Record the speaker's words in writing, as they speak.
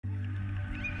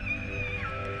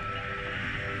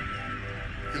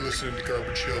You're listening to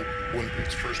Garbage Hill,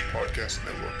 Winnipeg's first podcast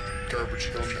network,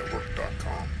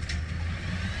 GarbageHillNetwork.com.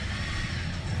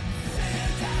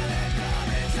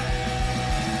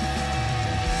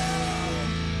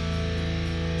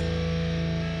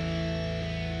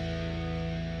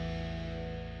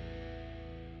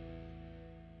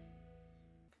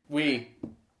 We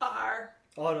are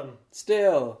Autumn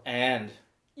still and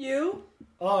you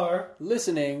are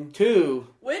listening to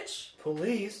which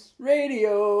police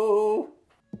radio.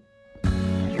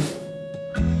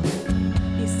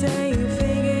 you say you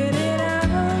figured it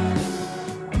out,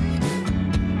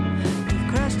 you've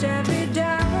crushed every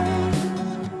doubt,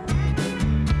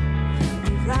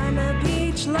 you've lined up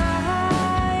each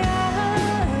lie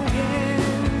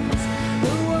against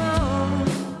the wall,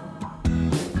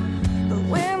 but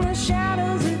when the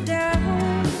shadows are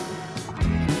down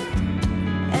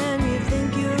and you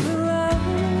think you're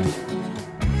alone,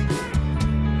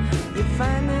 you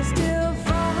find there's still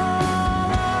following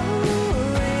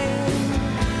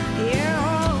your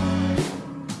home.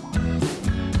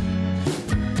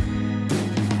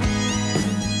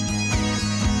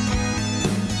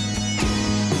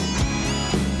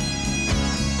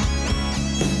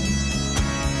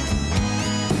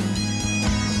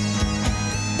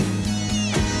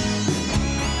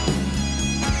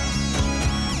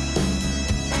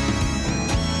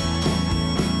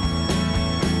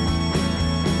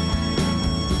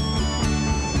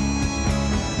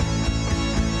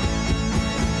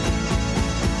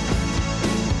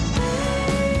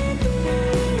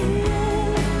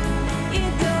 You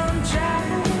don't try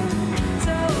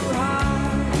so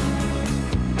hard.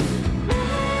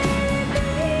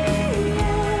 Maybe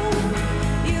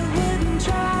you wouldn't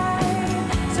try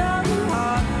so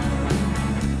hard.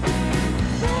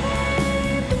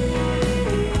 Maybe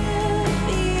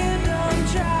you don't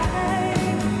try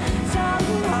so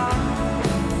hard.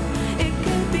 It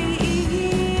could be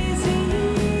easier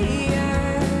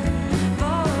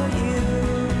for you.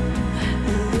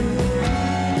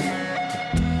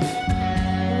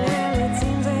 Well, it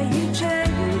seems that you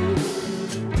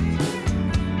change,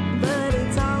 but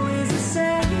it's always the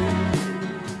same.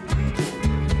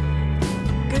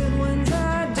 Good ones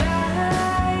are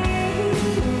dying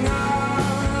all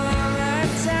the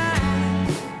time.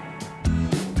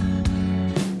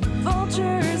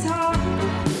 Vulture's heart.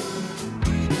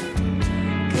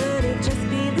 Could it just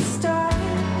be the start?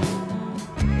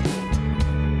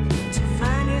 To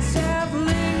find yourself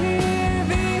living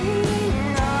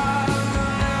on the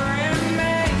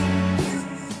remains.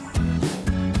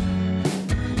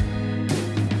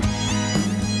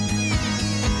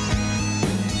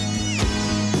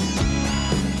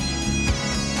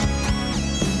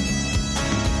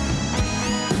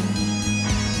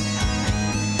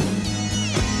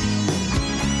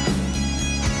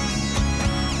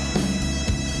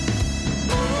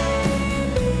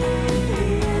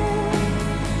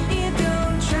 You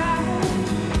don't try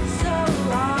so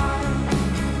hard.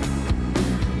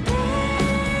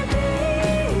 Maybe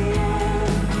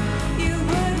you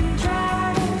wouldn't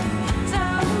try so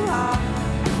hard.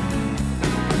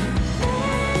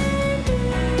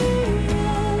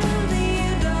 Maybe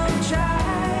you don't try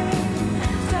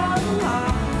so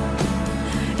hard.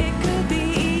 It could be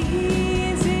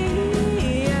easier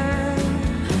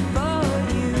for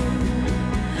you.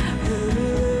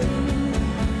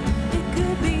 It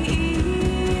could be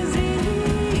easier for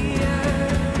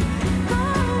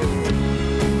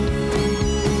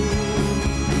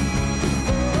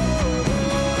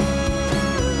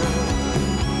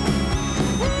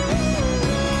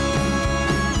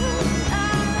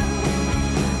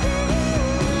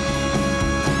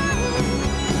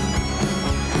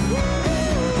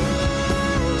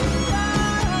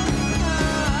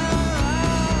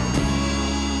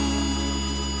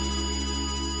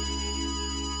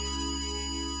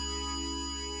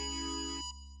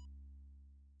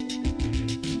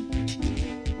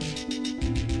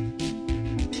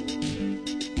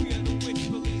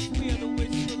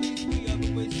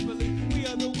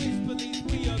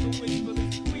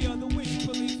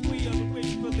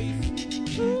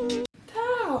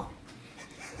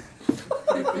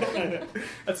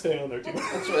That's staying on there too.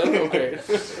 That's okay.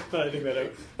 Editing that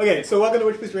out. Okay, so welcome to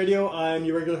Witch Police Radio. I'm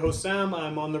your regular host Sam.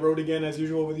 I'm on the road again as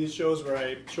usual with these shows where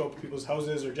I show up at people's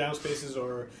houses or jam spaces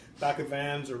or back of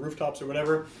vans or rooftops or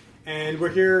whatever. And we're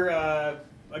here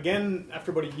again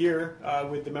after about a year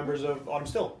with the members of Autumn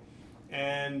Still.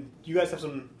 And you guys have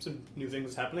some new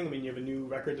things happening. I mean, you have a new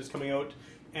record that's coming out.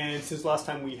 And since last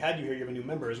time we had you here, you have a new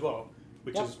member as well.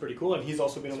 which is pretty cool. And he's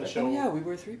also been on the show. Oh, yeah, we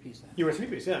were a three-piece then. You were a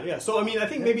three-piece, yeah. So, I mean, I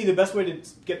think maybe the best way to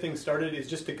get things started is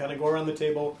just to kind of go around the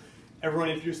table, everyone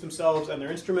introduce themselves and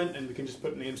their instrument, and we can just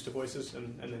put names to voices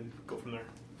and then go from there.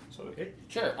 So, okay.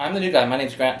 Sure. I'm the new guy. My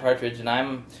name's Grant Partridge, and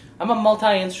I'm a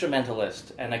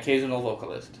multi-instrumentalist and occasional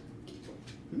vocalist.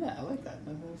 Yeah, I like that.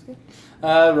 That was good.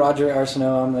 Roger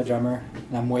Arsenault, I'm the drummer,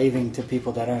 and I'm waving to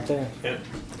people that aren't there. Yeah.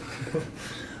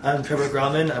 I'm Trevor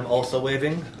Grauman. I'm also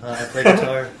waving. I play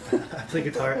guitar. I play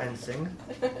guitar and sing.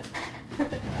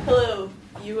 Hello,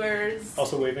 viewers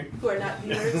Also waving. who are not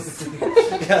viewers.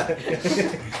 Yeah.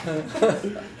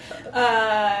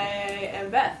 I am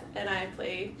Beth, and I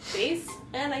play bass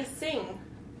and I sing.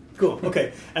 Cool.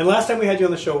 Okay. And last time we had you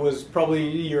on the show was probably a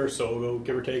year or so ago,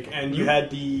 give or take, and you had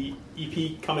the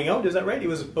EP coming out. Is that right? It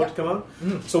was about to come out.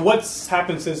 So what's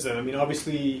happened since then? I mean,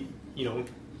 obviously,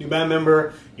 new band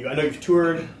member. I know you've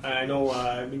toured. I know,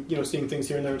 seeing things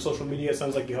here and there on social media. It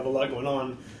sounds like you have a lot going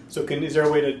on. So is there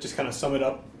a way to just kind of sum it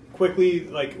up quickly?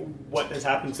 Like what has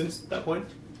happened since that point?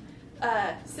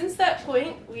 Since that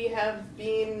point, we have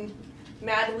been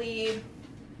madly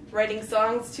writing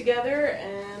songs together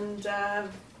and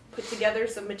put together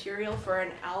some material for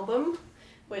an album,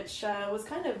 which was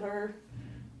kind of our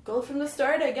goal from the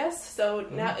start, I guess. So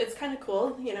now it's kind of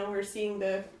cool. We're seeing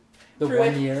the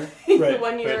 1 year. the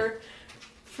 1 year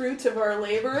fruit of our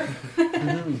labor.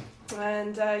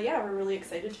 And we're really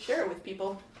excited to share it with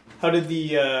people. How did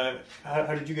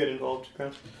how did you get involved,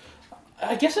 Grant?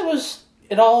 I guess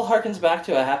it all harkens back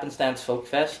to a happenstance folk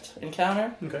fest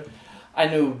encounter. Okay. I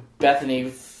knew Bethany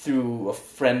through a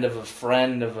friend of a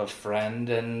friend of a friend,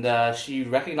 and she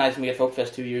recognized me at Folk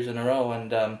Fest 2 years in a row,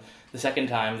 and the second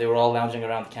time they were all lounging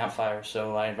around the campfire,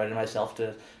 so I invited myself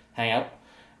to hang out,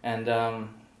 and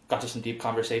got to some deep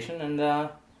conversation, and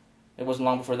it wasn't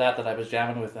long before that I was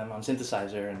jamming with them on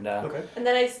synthesizer, and Okay. And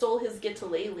then I stole his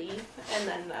guitarlele and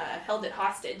then held it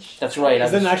hostage. That's right.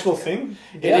 Is that an actual thing?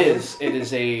 It is.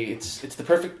 It's the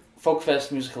perfect Folk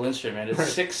Fest musical instrument.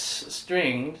 It's 6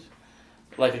 stringed,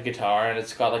 like a guitar, and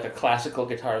it's got like a classical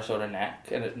guitar sort of neck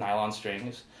and nylon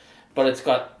strings, but it's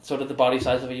got sort of the body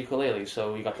size of a ukulele,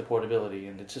 so you got the portability,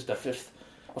 and it's just a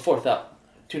fourth up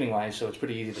tuning wise, so it's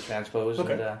pretty easy to transpose,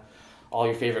 Okay. and all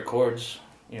your favorite chords,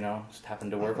 just happen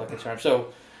to work like a charm.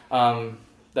 So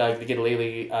the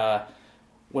ukulele,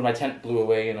 when my tent blew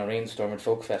away in a rainstorm at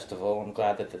Folk Festival, I'm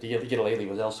glad that the ukulele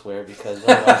was elsewhere, because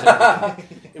otherwise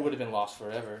it would have been lost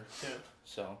forever. Yeah.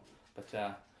 So,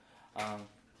 but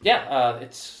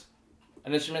it's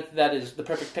an instrument that is the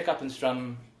perfect pickup and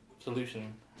strum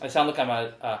solution. I sound like I'm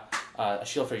a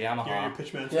shield for Yamaha. You're your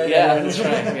pitch man. Yeah, that's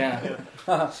right.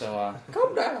 Yeah. So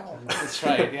Calm down. that's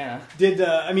right. Yeah.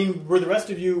 Were the rest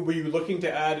of you, were you looking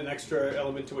to add an extra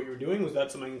element to what you were doing? Was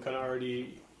that something kind of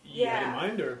already you had in Yeah.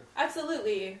 mind, or?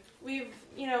 Absolutely. We've,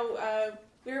 we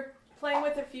were playing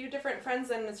with a few different friends,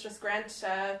 and it's just Grant,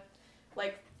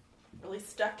 really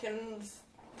stuck in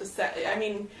the set. I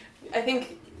mean, I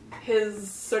think his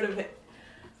sort of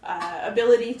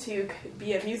ability to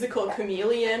be a musical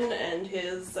chameleon and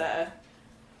his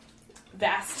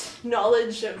vast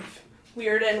knowledge of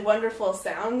weird and wonderful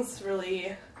sounds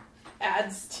really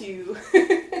adds to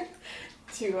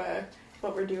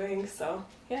what we're doing. So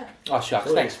yeah. Oh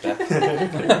shucks, thanks, Beth.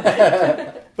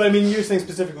 But you were saying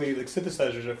specifically like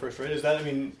synthesizers at first, right? Is that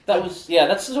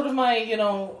That's sort of my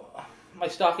my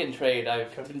stock in trade.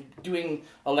 I've been doing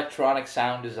electronic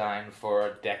sound design for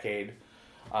a decade.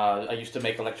 I used to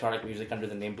make electronic music under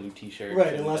the name Blue T-shirt.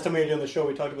 right? And last time we had you on the show,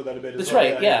 we talked about that a bit. That's as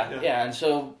well. right. Yeah. And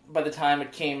so by the time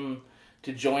it came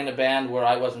to join a band where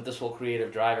I wasn't the sole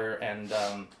creative driver, and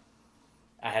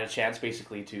I had a chance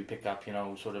basically to pick up,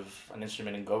 sort of an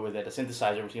instrument and go with it. A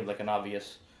synthesizer seemed like an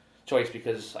obvious choice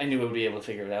because I knew I would be able to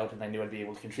figure it out, and I knew I'd be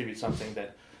able to contribute something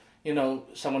that,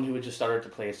 someone who had just started to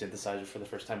play a synthesizer for the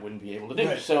first time wouldn't be able to do.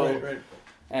 Right.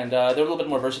 And they're a little bit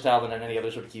more versatile than any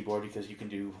other sort of keyboard because you can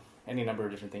do any number of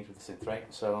different things with the synth, right?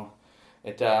 So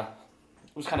it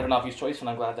was kind of an obvious choice, and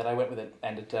I'm glad that I went with it,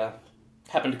 and it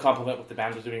happened to complement what the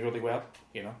band was doing really well,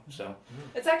 so.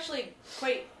 It's actually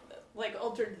quite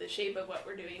altered the shape of what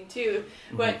we're doing too.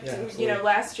 But absolutely.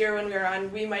 last year when we were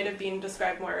on, we might have been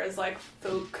described more as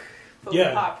folk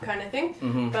pop kind of thing.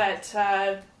 Mm-hmm. But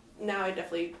now I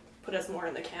definitely put us more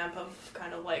in the camp of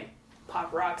kind of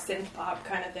pop rock, synth pop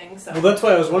kind of thing. So Well, that's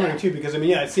why I was wondering too, because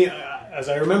I see, as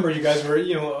I remember, you guys were,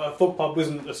 folk pop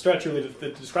wasn't a stretch really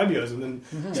to describe you as, and then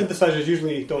synthesizers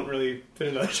usually don't really fit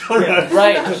into that genre.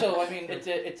 Right. So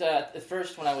it's at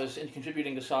first when I was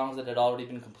contributing to songs that had already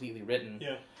been completely written.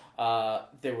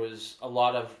 There was a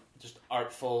lot of just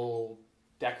artful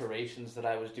decorations that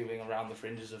I was doing around the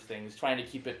fringes of things, trying to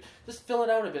keep it, just fill it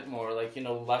out a bit more,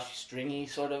 lush, stringy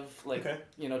sort of,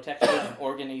 textured,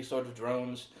 organy sort of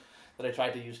drones that I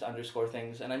tried to use to underscore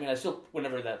things. And I still,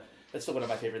 whenever That's still one of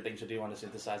my favorite things to do on a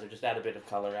synthesizer. Just add a bit of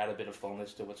color, add a bit of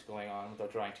fullness to what's going on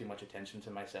without drawing too much attention to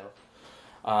myself.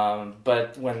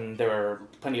 But when there are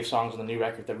plenty of songs on the new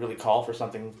record that really call for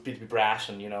something to be brash,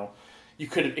 and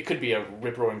it could be a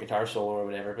rip roaring guitar solo or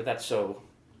whatever, but that's so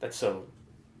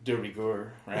de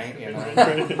rigueur, right?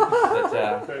 That's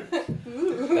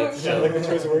Yeah, like the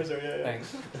choice of words there. Yeah.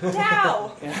 thanks.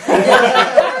 Now!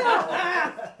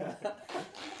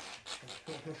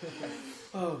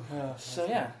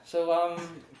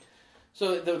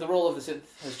 So the role of the synth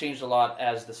has changed a lot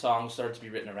as the songs started to be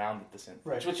written around with the synth,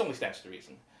 Right. which only stands to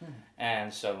reason.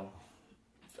 And so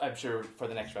I'm sure for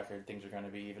the next record things are going to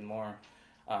be even more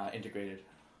integrated.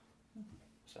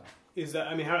 So Is that?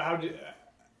 I mean, how do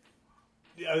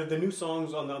are the new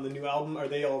songs on the new album? Are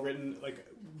they all written like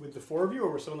with the four of you,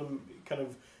 or were some of them kind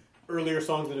of earlier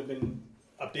songs that have been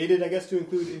updated? I guess to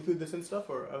include the synth stuff,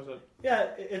 or how's that? Yeah,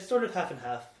 it's sort of half and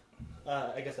half.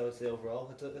 I guess I would say overall,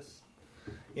 it's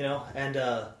and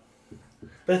but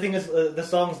the thing is, the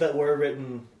songs that were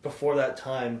written before that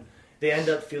time, they end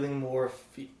up feeling more,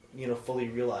 fully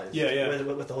realized. Yeah.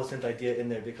 With the whole synth idea in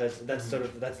there, because that's sort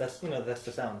of that's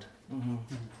the sound.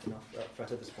 For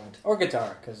us at this point. Or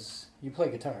guitar, because you play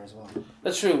guitar as well.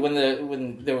 that's true. When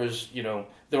there was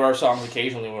there are songs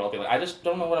occasionally where I'll be like, I just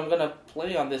don't know what I'm gonna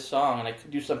play on this song, and I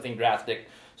could do something drastic,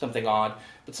 something odd,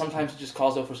 but sometimes it just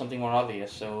calls out for something more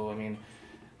obvious. So I mean,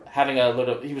 having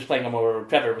Trevor was playing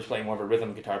more of a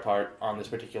rhythm guitar part on this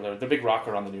particular, the big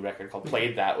rocker on the new record called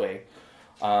Played That Way.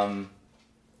 And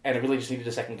it really just needed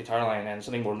a second guitar line and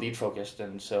something more lead focused.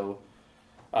 And so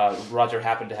Roger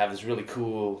happened to have this really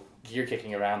cool gear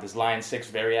kicking around, this Line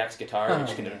 6 Variax guitar,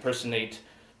 which can impersonate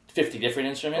 50 different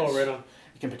instruments. Oh, right on.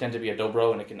 It can pretend to be a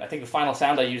dobro, and I think the final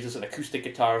sound I used is an acoustic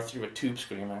guitar through a tube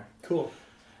screamer. Cool.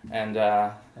 And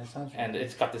That sounds and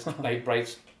it's got this nice,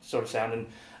 bright sort of sound. And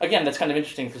again, that's kind of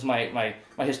interesting because my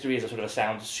history as a sort of a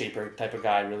sound shaper type of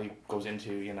guy really goes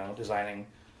into designing.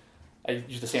 I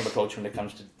use the same approach when it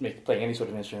comes to playing any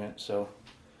sort of instrument. So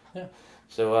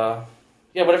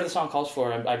whatever the song calls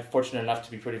for, I'm fortunate enough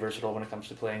to be pretty versatile when it comes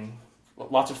to playing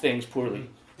lots of things poorly.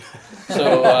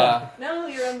 So No,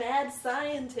 you're a mad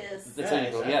scientist. that's how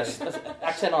you go. Yes,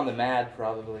 accent on the mad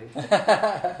probably.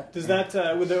 Does that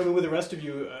with the rest of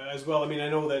you as well? I mean, I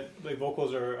know that like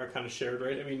vocals are kind of shared,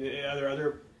 right? I mean, are there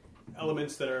other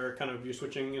elements that are kind of you're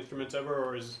switching instruments ever,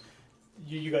 or is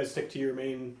you guys stick to your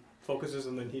main focuses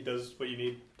and then he does what you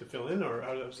need to fill in, or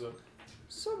how does that?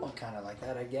 somewhat kind of like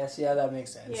that, I guess. Yeah, that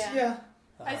makes sense. Yeah.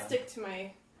 I stick to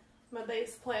my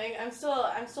bass playing. I'm still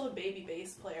a baby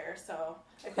bass player, so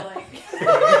I feel like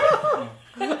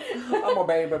I'm a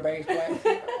baby bass player.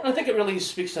 I think it really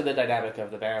speaks to the dynamic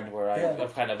of the band, where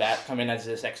I've kind of come in as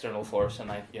this external force,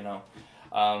 and I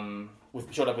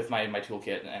showed up with my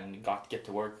toolkit and get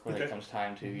to work when it comes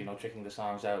time to checking the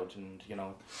songs out and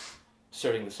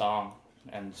sorting the song.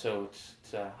 And so it's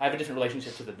I have a different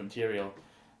relationship to the material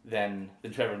than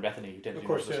Trevor and Bethany, who tend to do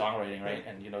most of the songwriting, right?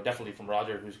 And definitely from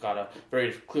Roger, who's got a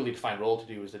very clearly defined role to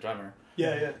do as the drummer.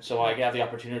 Yeah. So I have the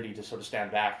opportunity to sort of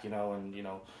stand back, and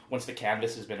once the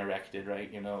canvas has been erected,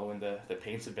 right, and the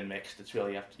paints have been mixed, it's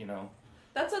really up to,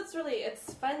 that's what's really,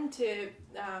 it's fun to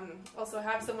also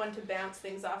have someone to bounce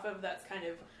things off of that's kind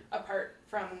of apart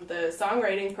from the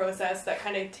songwriting process, that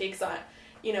kind of takes on,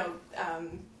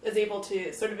 is able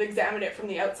to sort of examine it from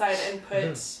the outside and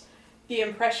put the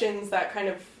impressions that kind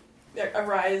of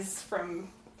arise from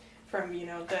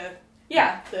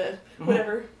the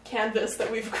whatever canvas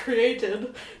that we've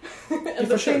created and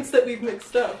the paints that we've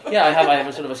mixed up. Yeah, I have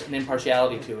a sort of an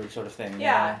impartiality to it, sort of thing.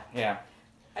 Yeah. Yeah.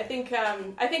 I think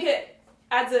it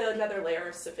adds another layer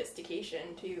of sophistication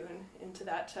into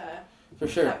that for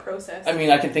sure that process. I mean,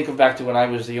 I can think back to when I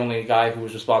was the only guy who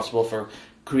was responsible for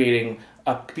creating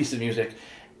a piece of music,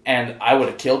 and I would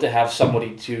have killed to have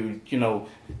somebody to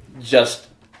just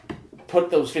put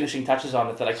those finishing touches on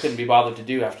it that I couldn't be bothered to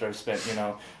do after I've spent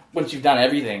once you've done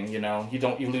everything, you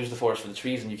lose the forest for the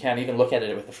trees, and you can't even look at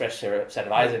it with a fresh set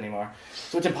of eyes anymore.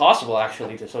 So it's impossible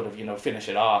actually to sort of finish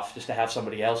it off, just to have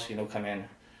somebody else come in.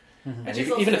 And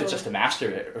even if it's just to master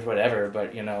it or whatever,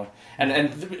 but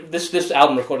this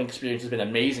album recording experience has been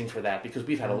amazing for that, because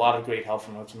we've had a lot of great help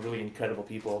from some really incredible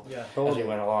people as we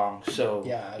went along. So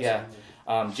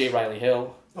Jay Riley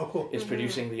Hill is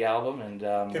producing the album, and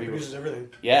he produces everything.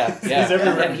 Yeah,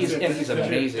 everywhere. and he's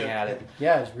amazing at it.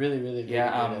 Yeah, it's really, really, really good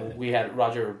at it. We had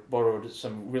Roger borrowed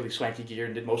some really swanky gear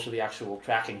and did most of the actual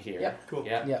tracking here. Yeah, cool.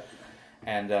 Yeah.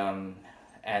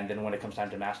 And then when it comes time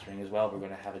to mastering as well, we're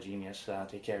going to have a genius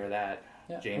take care of that.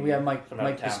 Yeah. Jamie, We have Mike from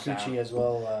Out of Town Piscucci Sound. as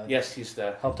well. Yes, he's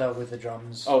the... Helped out with the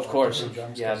drums. Oh, of course. The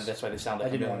drums, Yeah, 'cause that's why they sound like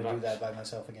I didn't $1 want to million do bucks. that by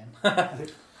myself again.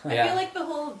 I Yeah. feel like the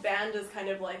whole band is kind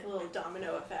of like a little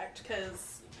domino effect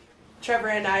because Trevor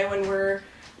and I, when we're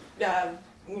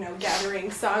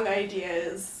gathering song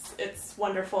ideas, it's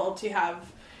wonderful to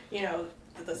have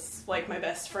this like my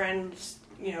best friend.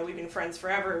 We've been friends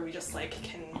forever. We just like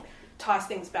can toss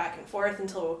things back and forth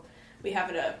until we have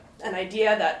an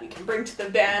idea that we can bring to the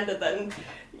band, and then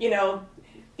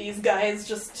these guys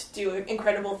just do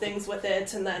incredible things with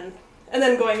it, and then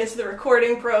going into the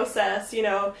recording process,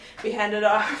 we hand it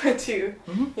off to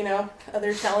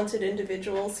other talented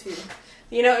individuals who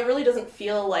it really doesn't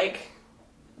feel like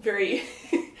very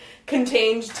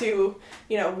contained to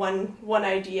one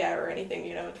idea or anything.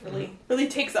 It really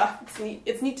takes off.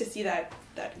 It's neat to see that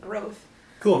growth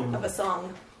Cool. of a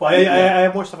song. Well, I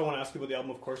have more stuff I want to ask you about the album,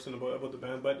 of course, and about the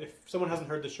band. But if someone hasn't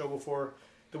heard the show before,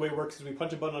 the way it works is we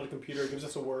punch a button on a computer, it gives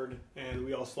us a word, and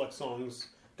we all select songs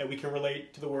that we can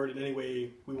relate to the word in any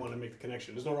way we want to make the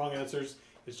connection. There's no wrong answers.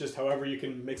 It's just however you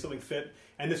can make something fit.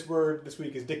 And this word this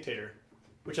week is dictator,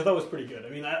 which I thought was pretty good. I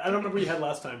mean, I don't remember what you had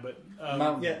last time, but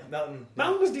Mountain. Yeah, Mountain.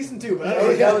 Mountain was decent too. But I don't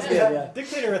know, That was good, yeah.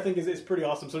 Dictator, I think, is pretty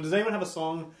awesome. So does anyone have a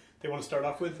song they want to start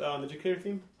off with on the Dictator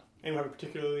theme? Anyone have a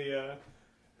particularly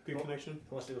good connection?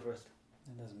 Who wants to go first?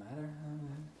 It doesn't matter.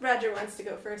 Roger wants to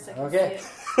go first. I can Okay.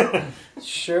 see it.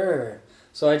 Sure.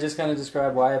 So I just kind of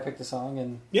described why I picked the song,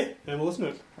 and Yeah, and we'll listen to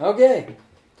it. okay.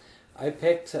 I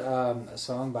picked a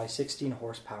song by 16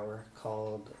 Horsepower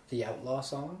called The Outlaw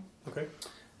Song. Okay.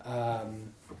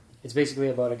 It's basically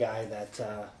about a guy that,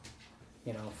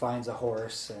 finds a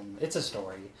horse, and it's a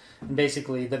story. And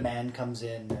basically the man comes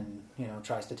in and,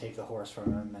 tries to take the horse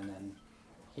from him, and then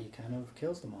he kind of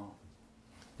kills them all.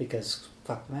 Because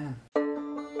fuck the man.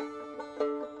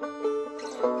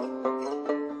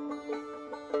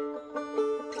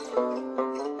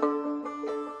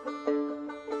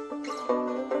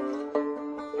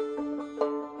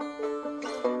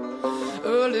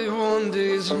 Early one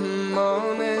day's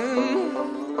morning,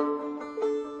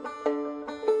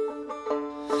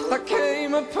 I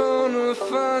came upon a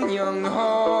fine young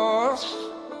horse.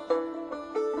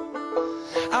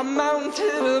 I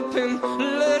mounted up and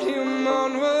led him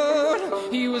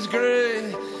onward. He was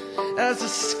gray as the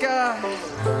sky,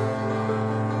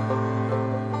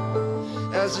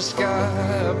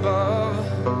 above.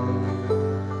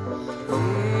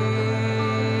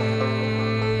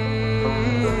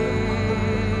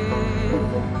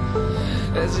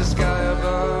 As the sky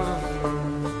above.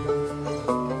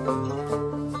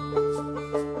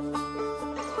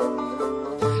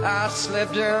 I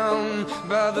slept down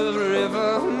by the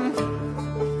river,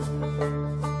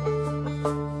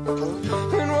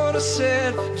 and what a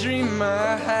sad dream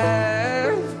I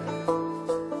had.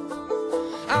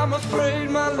 I'm afraid,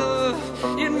 my love,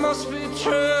 it must be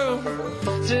true.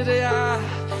 Today I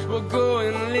will go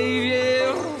and leave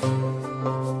you.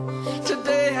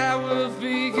 Today I will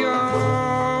be gone.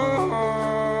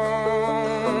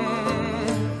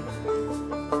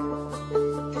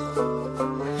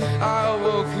 I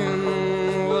awoke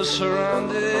and was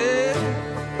surrounded.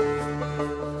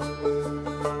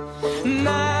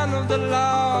 9 of the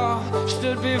law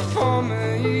stood before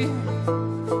me,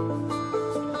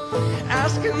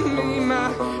 asking me my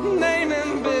name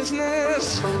and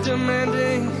business,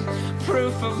 demanding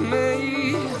proof of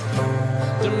me,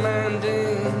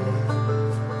 demanding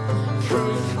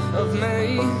proof of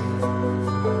me.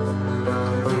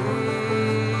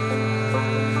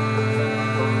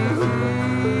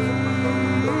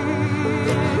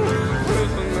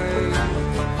 Proof of me.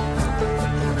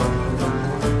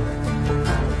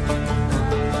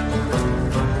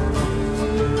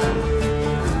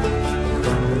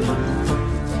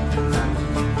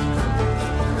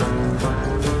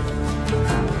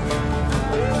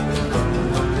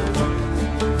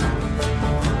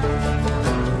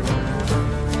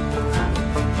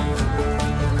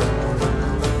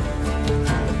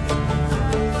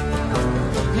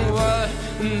 What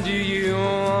do you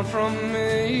want from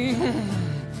me?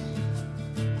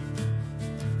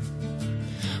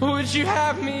 Would you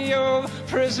have me your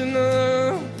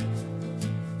prisoner?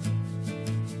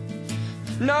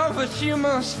 No, but you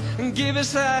must give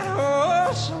us that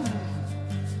horse.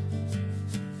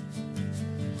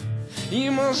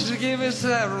 You must give us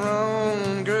that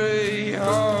roan gray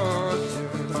horse.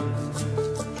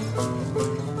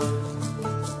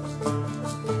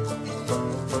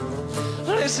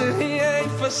 Listen, he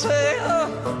ain't for sale.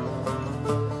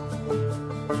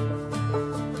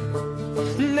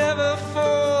 Never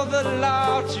for the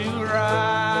law to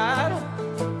ride.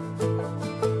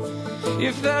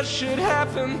 If that should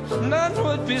happen, none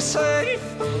would be safe.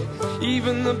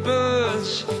 Even the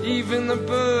birds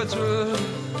would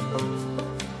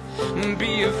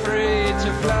be afraid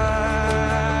to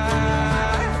fly.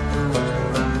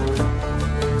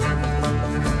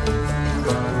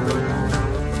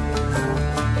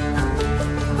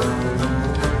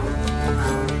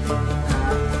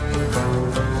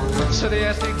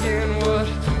 ask again what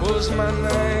was my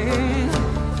name.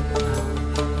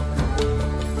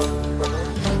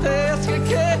 Ask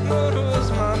again what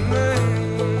was my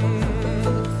name.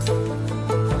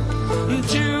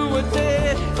 You were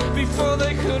dead before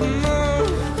they could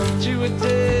move. You were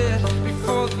dead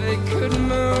before they could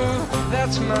move.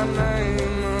 That's my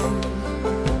name.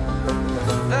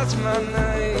 That's my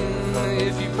name,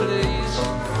 if you please.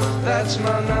 That's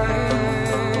my name.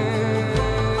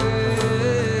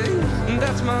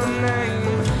 That's my name,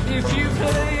 if you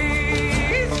please.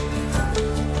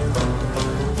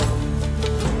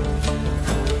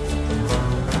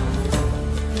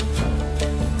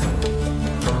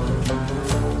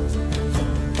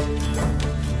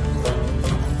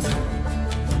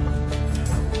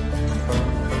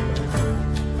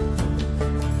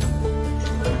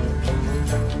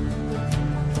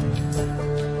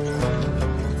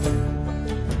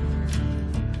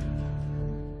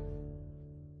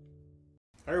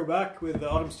 Alright, we're back with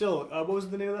Autumn Still. What was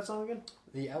the name of that song again?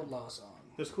 The Outlaw Song.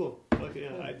 That's cool. Okay,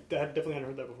 yeah, I definitely hadn't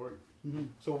heard that before. Mm-hmm.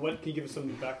 So, what can you give us some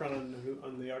background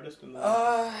on the artist? And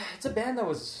It's a band that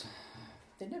was.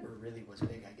 They never really was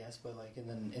big, I guess, but like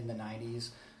in the 90s,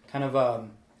 kind of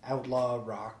outlaw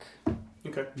rock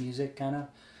okay. music, kind of.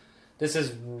 This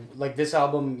is like this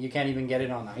album. You can't even get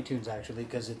it on iTunes actually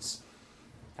because it's.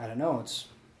 I don't know. It's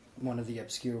one of the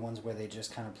obscure ones where they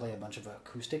just kind of play a bunch of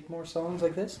acoustic more songs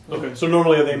like this. Okay, so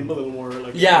normally are they a little more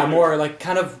like... Yeah, more like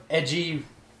kind of edgy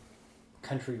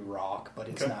country rock, but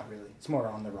it's not really. It's more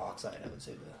on the rock side, I would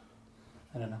say.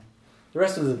 I don't know. The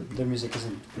rest of their music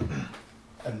isn't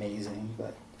amazing,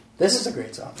 but this is a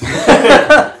great song.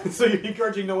 So you're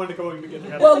encouraging no one to go and get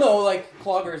their head. Well, no, like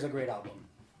Clogger is a great album.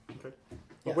 Okay.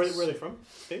 Yes. Where are they from?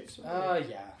 States? Yeah. I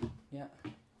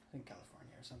think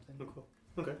California or something. Oh, cool.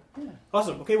 Okay. Yeah.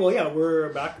 Awesome. Okay, well, yeah,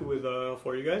 we're back with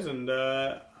for you guys, and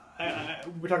we're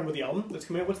talking about the album that's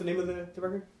coming out. What's the name of the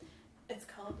record? It's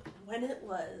called When It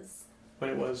Was. When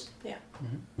It Was. Yeah.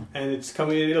 Mm-hmm. And it's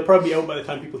coming. It'll probably be out by the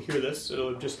time people hear this. It'll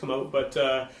have just come out. But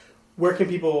where can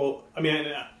people? I mean,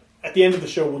 at the end of the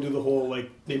show, we'll do the whole like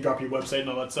name drop your website and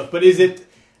all that stuff. But is it?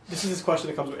 This is this question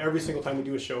that comes up every single time we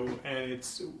do a show, and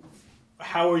it's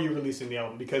how are you releasing the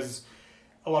album? Because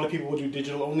a lot of people will do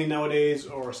digital only nowadays,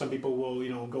 or some people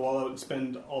will, go all out and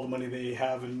spend all the money they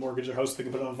have and mortgage their house so they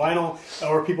can put it on vinyl.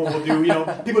 Or people will do,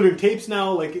 people are doing tapes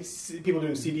now, like people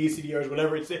doing CDs, CDRs,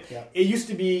 whatever. It used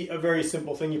to be a very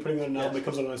simple thing. You're putting on an album, it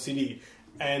comes out on a CD.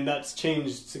 And that's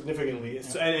changed significantly.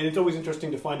 Yeah. And it's always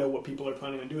interesting to find out what people are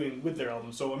planning on doing with their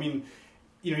albums. So, I mean,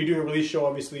 you're doing a release show,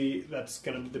 obviously, that's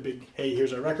kind of the big, hey,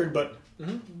 here's our record. But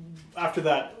after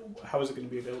that, how is it going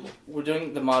to be available? We're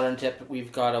doing the modern tip.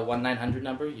 We've got a 1-900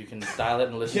 number. You can dial it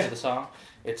and listen to the song.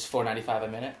 It's $4.95 a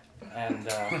minute. And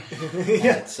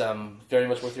it's very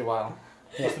much worth your while.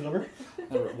 What's the number?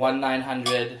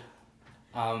 1-900.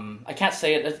 I can't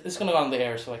say it. It's going to go on the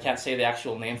air, so I can't say the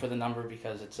actual name for the number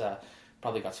because it's...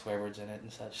 probably got swear words in it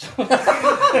and such.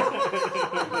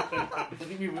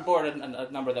 We reported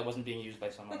a number that wasn't being used by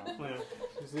someone else. Oh,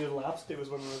 yeah. Is it elapsed? It was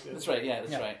one of those. That's right. Yeah,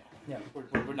 that's right. Yeah,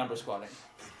 we're number squatting.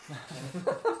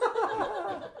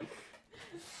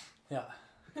 Yeah.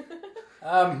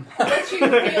 Let you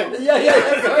feel Yeah.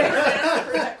 Sorry to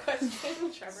answer that question,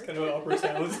 Trevor. It's kind of an awkward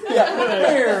sounds.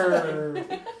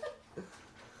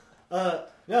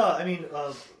 No, I mean,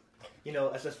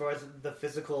 as far as the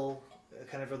physical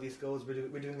kind of release goes,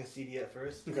 we're doing a CD at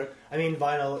first. Okay. I mean,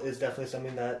 vinyl is definitely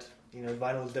something that,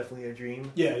 vinyl is definitely a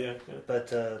dream. Yeah.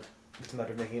 But it's a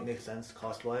matter of making it make sense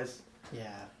cost-wise.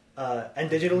 Yeah. And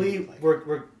digitally,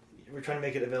 we're trying to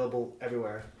make it available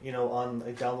everywhere. On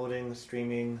like downloading,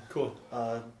 streaming. Cool.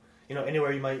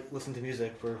 Anywhere you might listen to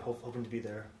music, we're hoping to be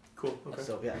there. Cool. Okay.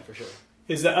 So yeah, for sure.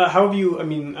 Is that how have you? I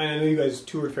mean, I know you guys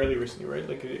toured fairly recently, right?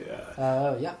 Like,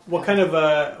 yeah. What kind of?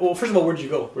 Well, first of all, where did you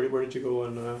go? Where did you go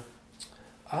on?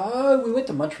 We went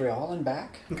to Montreal and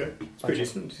back. Okay, it's pretty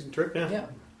decent trip. Yeah.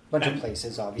 Bunch of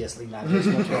places, obviously, not just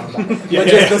Montreal. Yeah,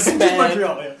 but just the span. Just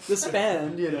Montreal, yeah. The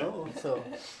span, So.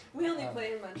 We only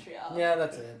play in Montreal. Yeah,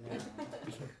 that's it.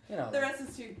 Yeah. The rest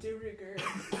is too de rigueur.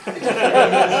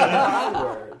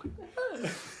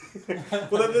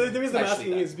 Well, the reason I'm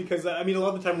asking is because I mean, a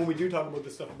lot of the time when we do talk about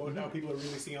this stuff about how people are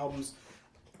releasing albums,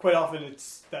 quite often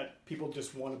it's that people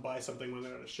just want to buy something when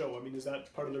they're at a show. I mean, is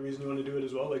that part of the reason you want to do it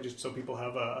as well? Like, just so people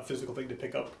have a physical thing to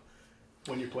pick up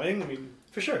when you're playing? I mean,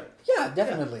 for sure. Yeah,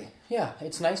 definitely. Yeah,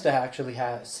 it's nice to actually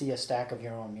see a stack of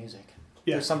your own music.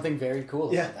 Yeah. There's something very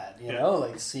cool about that, you know?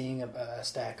 Like seeing a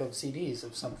stack of CDs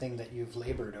of something that you've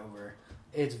labored over.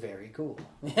 It's very cool.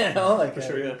 Like for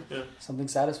sure, yeah. Something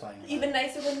satisfying. Even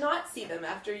nicer than not see them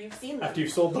after you've seen them. After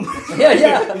you've sold them.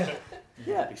 Yeah.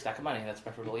 Yeah. big stack of money. That's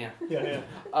preferable. Yeah. Yeah.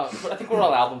 But I think we're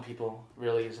all album people.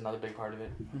 Really, is another big part of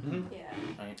it. Mm-hmm. Yeah.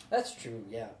 Right. That's true.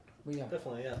 Yeah, we are.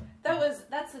 Definitely, yeah.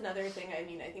 That's another thing. I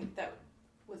mean, I think that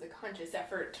was a conscious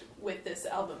effort with this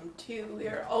album too. We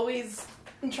are always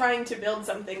trying to build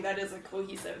something that is a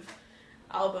cohesive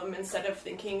album instead of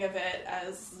thinking of it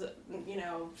as, you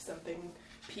know, something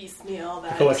piecemeal.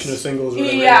 That Collection of singles. Or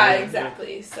whatever. Yeah,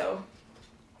 exactly. So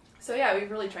yeah, we've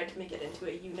really tried to make it into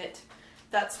a unit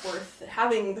that's worth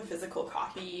having the physical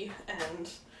copy and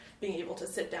being able to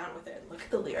sit down with it and look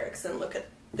at the lyrics and look at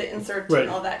the insert Right. and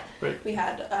all that. Right. We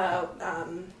had a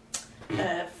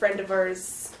friend of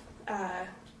ours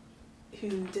who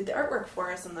did the artwork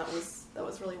for us, and that was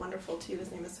really wonderful too.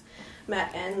 His name is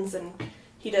Matt Enns, and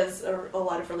he does a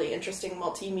lot of really interesting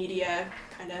multimedia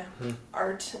kind of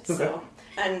art. So,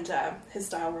 and his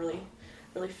style really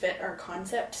fit our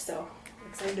concept. So we're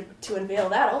excited to unveil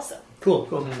that also. Cool.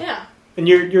 Yeah. And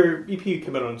your EP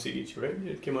came out on CD too, right?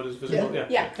 It came out as physical.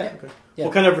 Yeah. Okay. Yeah.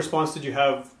 What kind of response did you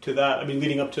have to that? I mean,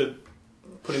 leading up to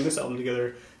putting this album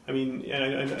together. I mean,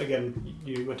 and again,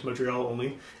 you went to Montreal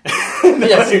only.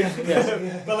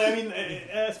 Yes. But I mean,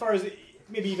 as far as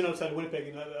maybe even outside of Winnipeg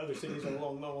and other cities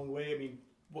along the way, I mean,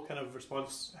 what kind of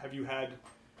response have you had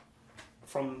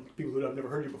from people who have never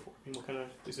heard you before? I mean, what kind of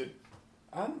is it?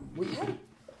 We had.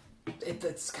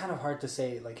 It's kind of hard to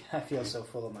say. Like, I feel so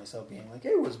full of myself being like,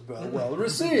 it was well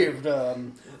received.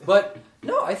 But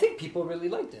no, I think people really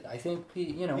liked it. I think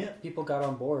people got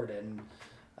on board, and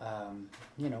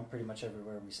pretty much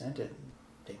everywhere we sent it,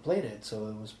 they played it. So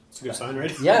it was. It's a good sign,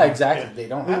 right? Yeah, exactly. Yeah. They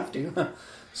don't have to.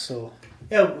 So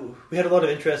Yeah, we had a lot of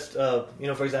interest,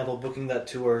 for example, booking that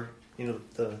tour,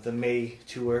 the May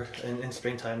tour in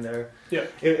springtime there. Yeah.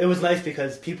 It was nice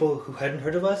because people who hadn't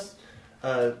heard of us,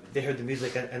 they heard the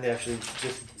music and they actually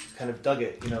just kind of dug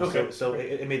it, Okay. So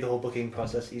it made the whole booking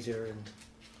process easier. And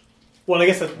Well, I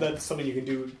guess that's something you can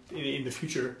do in the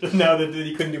future now that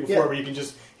you couldn't do before, where you can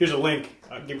just here's a link.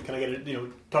 Can I get it?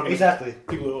 Talking Exactly. to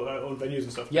people who own venues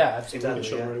and stuff. yeah, You absolutely. can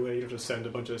show them right away. You don't have to send a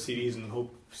bunch of CDs and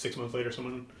hope 6 months later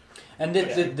someone. And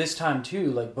this time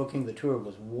too, like booking the tour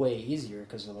was way easier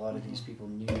because a lot of these people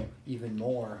knew even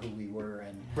more who we were,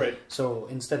 and Right. so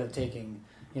instead of taking,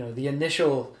 the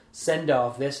initial send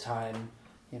off this time,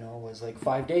 was like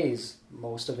 5 days.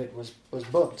 Most of it was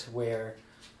booked. Where,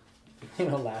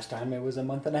 last time it was a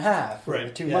month and a half, or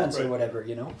Right. 2 Yeah, months, right. or whatever.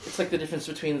 It's like the difference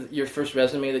between your first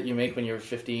resume that you make when you're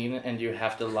 15 and you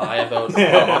have to lie about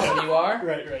how awesome you are.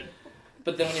 Right.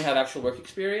 But then when you have actual work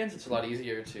experience, it's a lot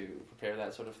easier to prepare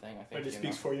that sort of thing, I think. It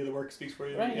speaks for you. The work speaks for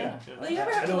you. Right, yeah. Well, you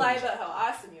never have to lie about how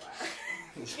awesome you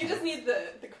are. You just need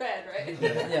the cred, right?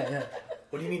 Yeah.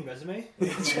 what do you mean, resume?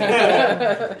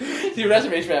 Your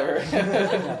resume, Trevor.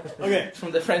 Okay.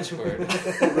 From the French word,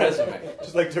 resume.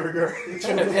 Just like de rigueur.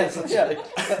 Yes, yeah.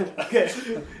 Okay. Is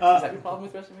that your problem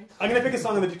with resumes? I'm going to pick a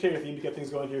song on the Dictator theme to get things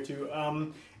going here, too.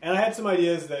 And I had some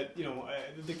ideas that,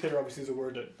 the Dictator obviously is a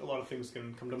word that a lot of things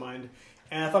can come to mind.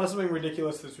 And I thought of something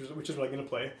ridiculous, which is what I'm going to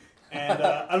play. And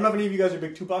I don't know if any of you guys are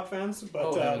big Tupac fans,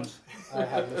 but I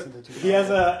have listened to Tupac. he has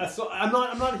a so I'm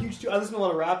not a huge I listen to a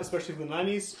lot of rap, especially from the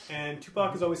 90s, and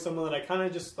Tupac is always someone that I kind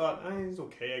of just thought, he's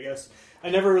okay, I guess. I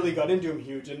never really got into him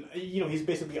huge, and he's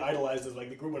basically idolized as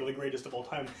like one of the greatest of all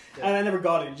time. Yeah. And I never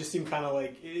got it. It just seemed kind of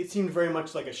like it seemed very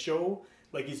much like a show,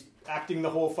 like he's acting the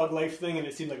whole Thug Life thing, and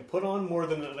it seemed like a put on more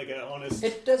than like an honest.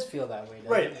 It does feel that way,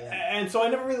 doesn't Right, it? Yeah. and so I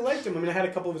never really liked him. I mean, I had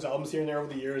a couple of his albums here and there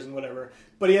over the years and whatever,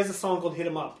 but he has a song called Hit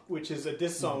 'Em Up, which is a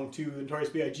diss song to Notorious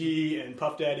B.I.G. and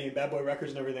Puff Daddy and Bad Boy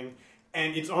Records and everything,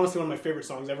 and it's honestly one of my favorite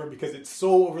songs ever because it's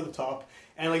so over the top,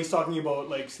 and like he's talking about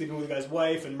like sleeping with a guy's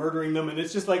wife and murdering them, and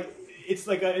it's just like, it's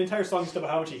like an entire song just about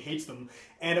how much he hates them,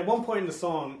 and at one point in the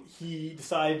song, he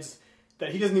decides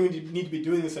that he doesn't even need to be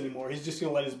doing this anymore. He's just going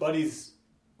to let his buddies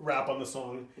rap on the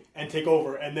song and take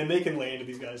over, and then they can lay into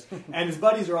these guys. And his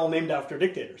buddies are all named after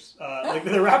dictators. Like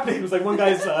their rap names, like one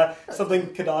guy's something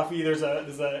Gaddafi. There's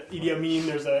a Idi Amin.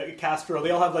 There's a Castro.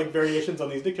 They all have like variations on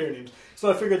these dictator names.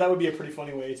 So I figured that would be a pretty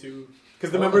funny way to,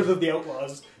 because the members of the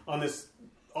Outlaws on this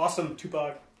awesome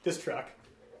Tupac diss track.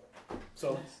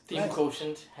 So Theme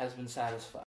quotient has been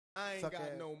satisfied. I ain't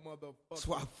got no motherfucker.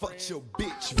 So I fucked your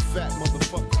bitch, you fat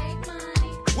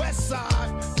motherfucker. West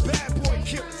side, bad boy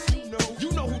killers.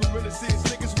 You know who the realest is,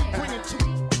 niggas. We bring it to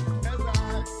you.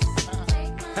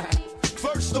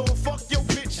 First off, fuck your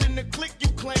bitch in the clique you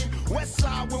claim. West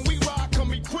side, when we ride,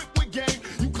 come equipped with game.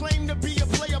 You claim to be a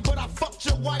player, but I fucked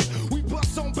your wife. We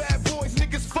bust on bad boys,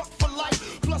 niggas fuck for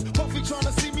life. Plus, Puffy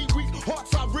tryna see me weak,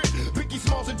 hearts I rip. Biggie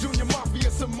Smalls and Junior Mafia,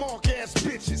 some mark ass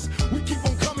bitches. We keep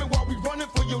on coming while we running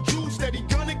for your Jews. Steady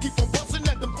gunning, keep on busting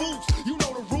at the fools. You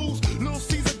know the rules. Little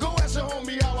Caesar, go ask your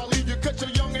homie how I leave you. Cut your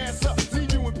young ass up.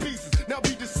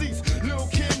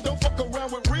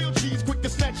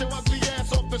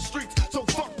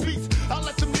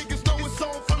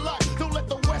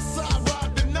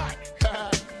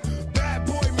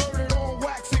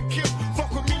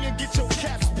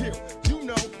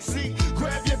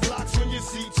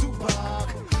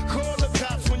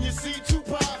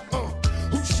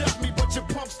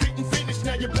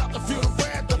 you about to feel the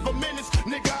wrath of a menace.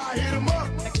 Nigga, I hit him up.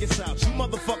 Check this out, you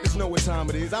motherfuckers know what time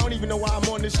it is. I don't even know why I'm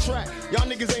on this track. Y'all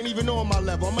niggas ain't even on my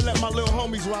level. I'ma let my little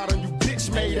homies ride on you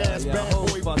bitch-made ass bad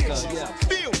boy bitches.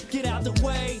 Feel. Get out the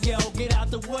way, yo, get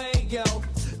out the way, yo.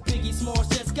 Biggie Smalls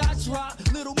just got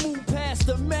dropped. Little move past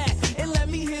the Mac and let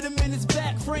me hit him in his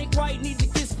back. Frank White need to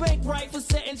get spanked right for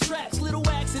setting traps. Little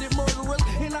accident murderers,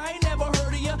 and I ain't never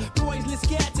heard of ya. Poisonous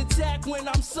cats attack when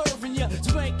I'm serving ya.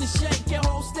 Spank the shake, your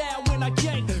whole style when I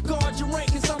gank. Guard your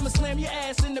rank, cause I'ma slam your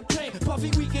ass in the paint.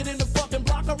 Puffy weaker than the fucking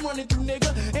block I'm running through,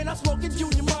 nigga. And I'm smoking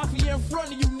Junior Mafia in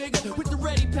front of you, nigga. With the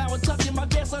ready power, tucking my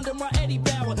gas under my Eddie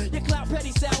Bauer. Your clout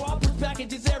petty sour, I'll push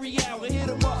packages every hour. Hit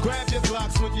 'em up. Grab your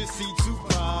Glocks when you see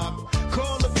Tupac.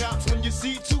 Call the cops when you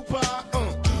see Tupac.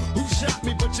 Who shot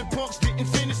me, but your punks didn't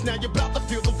finish. Now you're about to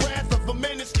feel the wrath of a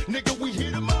menace. Nigga, we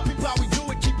hit 'em up. People, how we do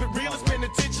it, keep it real. It's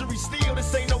penitentiary steel.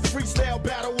 This ain't no freestyle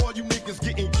battle. All you niggas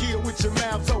getting killed with your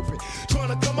mouths open. Trying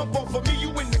to come up off of me, you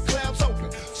in the clouds open.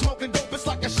 Smoking dope, it's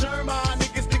like a Sherman.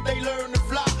 Niggas think they learn to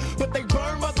fly, but they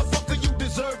burn, motherfucker, you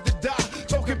deserve to die.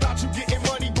 Talking about you getting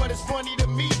money, but it's funny to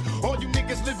me. All you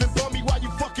niggas living bummy while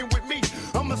you fucking with me.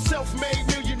 I'm a self-made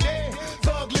millionaire.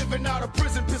 Thug living out of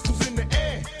prison, pistols in the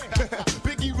air.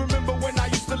 Biggie, remember when I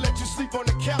used to let you sleep on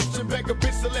the couch and beg a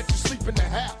bitch to let you sleep in the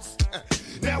house?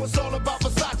 Now it's all about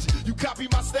Versace. You copy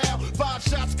my style. 5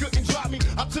 shots couldn't drop me.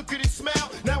 I took it and smiled.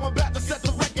 Now I'm about to set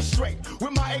the record straight.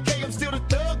 With my AK, I'm still the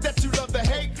thug that you love to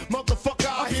hate.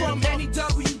 Motherfucker, I'm from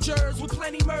NEW, Jersey, with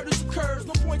plenty murders occurs.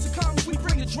 No points of comments, we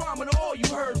bring the drama to all you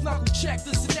heard. Knuckle check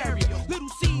the scenario. Little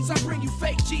C's, I bring you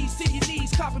fake G's to your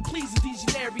knees. Copping please in these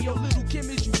scenario. Little Kim,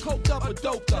 is you coked up or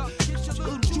doped up?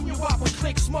 Little Junior Whopper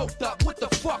click smoked up. What the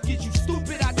fuck is you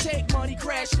stupid? I take money,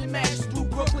 crashing and mashes through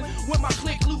Brooklyn. With my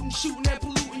click looting, shooting and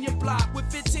polluting your block.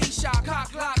 With 15 shot,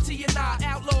 cock lock to your knot.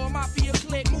 Outlaw mafia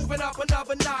click, moving up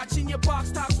another notch. In your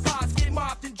box top spots, get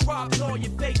mopped and dropped. All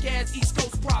your fake ass East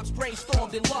Coast props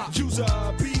brainstormed and locked. User,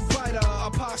 be fighter,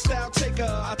 a pop style taker.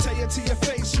 I tell you to your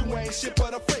face, you ain't shit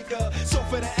but a faker. So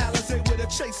for the Alizé with a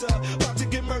chaser, about to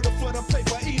get murdered for the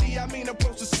paper. Edie, I mean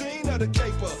approach the scene of the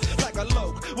caper. Like a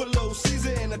loke, with low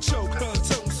season and a choke.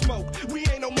 Toting smoke, we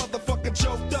ain't no motherfucking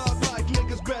joke. Dog life,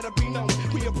 niggas better be known.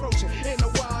 We approaching in a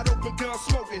wide open gun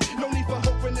smoking. No need for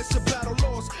hoping it's a battle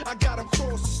lost. I got him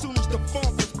crossed as soon as the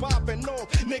funk is popping off.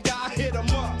 Nigga, I hit him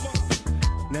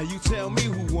up. Now you tell me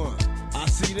who won. I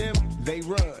see them, they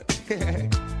run.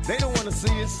 They don't wanna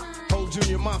see us. Whole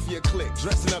Junior Mafia clique,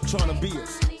 dressing up trying to be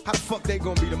us. How the fuck they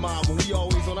gonna be the mob when we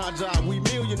always on our job? We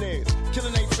millionaires.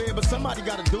 Killing ain't fair, but somebody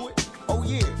gotta do it. Oh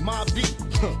yeah, Mob Deep.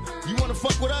 You wanna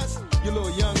fuck with us? You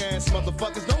little young ass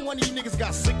motherfuckers. Don't one of you niggas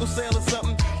got sickle cell or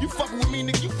something. You fucking with me,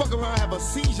 nigga. You fuck around, have a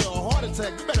seizure or a heart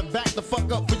attack. You better back the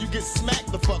fuck up before you get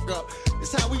smacked the fuck up.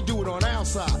 It's how we do it on our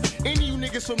side. Any of you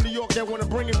niggas from New York that wanna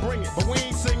bring it, bring it. But we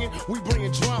ain't singing, we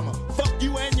bringing drama. Fuck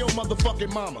you and your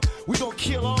motherfucking mama. We gonna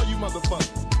kill all you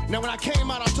motherfuckers. Now when I came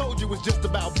out, I told you it was just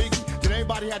about Biggie. Then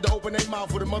everybody had to open their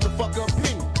mouth with a motherfucker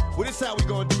opinion. Well, this how we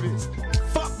gonna do this.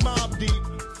 Fuck Mobb Deep.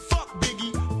 Fuck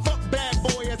Biggie. Fuck Bad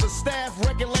Boy as a staff,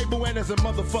 record label, and as a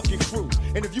motherfucking crew.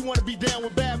 And if you wanna be down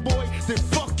with Bad Boy, then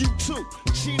fuck you too.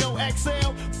 Chino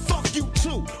XL, fuck you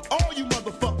too. All you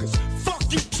motherfuckers, fuck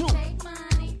you too.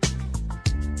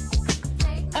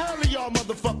 All of y'all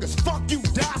motherfuckers, fuck you.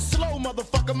 Die slow,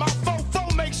 motherfucker. My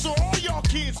phone make sure all y'all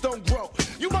kids don't grow.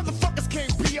 You motherfuckers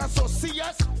can't be us or see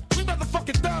us. We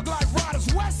motherfucking thug life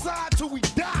riders, west side till we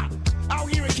die. Out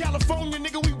here in California,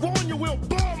 nigga, we warn you, we'll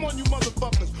bomb on you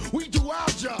motherfuckers. We do our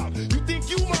job. You think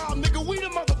you mob, nigga, we the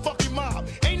motherfucking mob.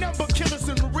 Ain't nothing but killers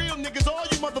and the real niggas, all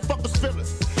you motherfuckers feel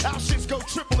us. Our shits go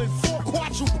triple and 4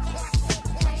 quadruple.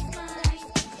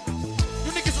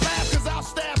 You niggas laugh cause our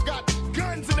staff got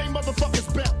guns in they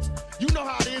motherfuckers' belts. You know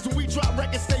how it is when we drop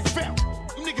records, they felt.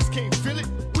 You niggas can't feel it.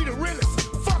 We the realest.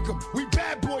 Fuck them. We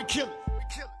Bad Boy killers.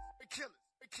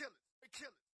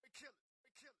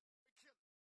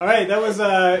 All right, that was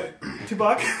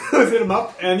Tupac. Let's hit him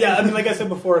up. And yeah, I mean, like I said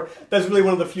before, that's really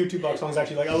one of the few Tupac songs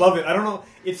actually. Like, I love it. I don't know.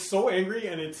 It's so angry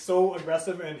and it's so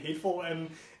aggressive and hateful. And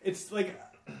it's like,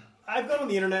 I've gone on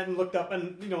the internet and looked up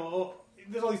and, you know,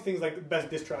 there's all these things like the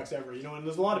best diss tracks ever, you know, and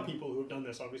there's a lot of people who have done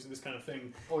this, obviously, this kind of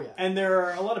thing. Oh, yeah. And there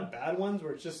are a lot of bad ones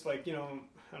where it's just like, you know,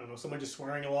 I don't know, someone just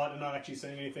swearing a lot and not actually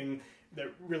saying anything that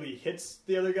really hits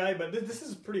the other guy, but this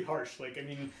is pretty harsh. Like, I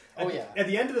mean, Oh, at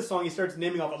the end of the song, he starts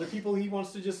naming off other people he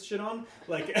wants to just shit on.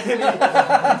 Like, and he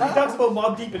talks about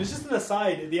Mobb Deep, and it's just an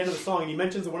aside at the end of the song, and he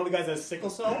mentions that one of the guys has sickle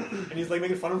cell, and he's like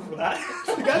making fun of him for that.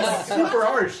 The guy's super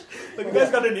harsh. Like, the guy's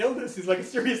got an illness. He's like a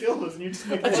serious illness, and you just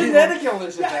make A genetic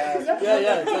illness. Yeah, exactly.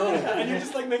 Yeah, totally. And you're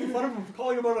just like making fun of him for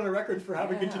calling him out on a record for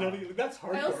having a genetic. Like, that's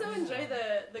hardcore. I also enjoy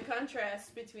the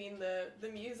contrast between the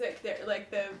music there, like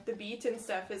the beat and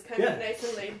stuff is kind of nice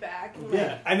and laid back. And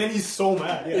Yeah, and then he's so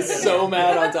mad. Yeah. He's so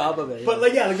mad on top of it. But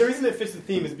like, like the reason it fits the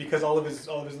theme is because all of his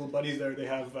little buddies there, they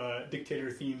have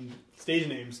dictator themed stage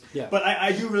names. Yeah. But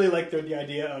I do really like the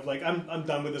idea of like I'm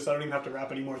done with this. I don't even have to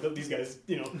rap anymore. These guys,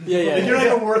 Yeah. you're not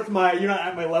even worth you're not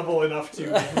at my level enough to.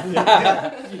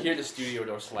 You hear the studio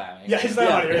door slamming. Yeah, he's not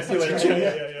out here. See you later. That's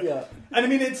right. Yeah. And I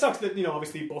mean, it sucks that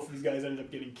obviously both of these guys ended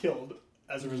up getting killed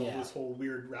as a result of Yeah. this whole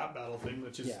weird rap battle thing,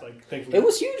 which is Yeah. like thankfully It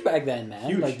was huge back then, man.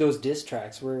 Huge. Like those diss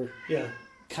tracks were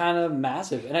kind of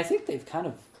massive, and I think they've kind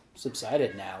of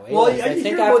subsided now. Eh? Well, Like, yeah, I you think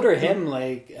hear about- after him,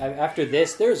 like after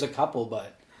this, there's a couple,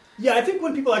 but Yeah, I think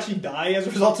when people actually die as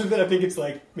a result of it, I think it's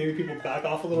like maybe people back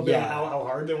off a little bit on Yeah. how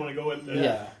hard they want to go with it.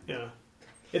 Yeah.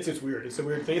 It's weird. It's a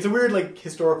weird thing. It's a weird like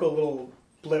historical little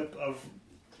blip of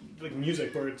like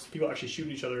music where it's people actually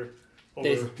shooting each other over.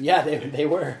 they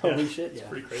were. Yeah, Holy shit! it's Yeah.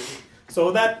 pretty crazy.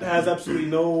 So that has absolutely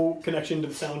no connection to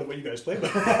the sound of what you guys play.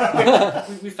 But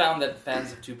We found that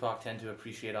fans of Tupac tend to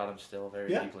appreciate Autumn Still very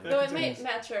deeply. Though it might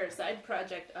match our side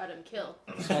project, Autumn Kill.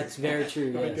 That's very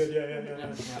true. Very Yes. good.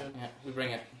 Yeah. Yeah, we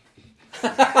bring it.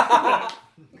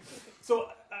 So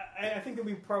I think that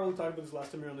we probably talked about this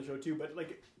last time you were on the show too, but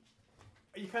like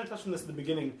you kind of touched on this at the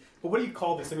beginning. But what do you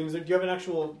call this? I mean, do you have an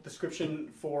actual description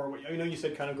for what I know you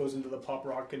said kind of goes into the pop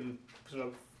rock and sort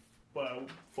of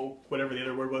folk, whatever the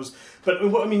other word was. But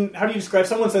I mean, how do you describe?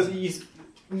 Someone says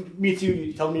meets you,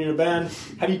 you tell them you're in a band.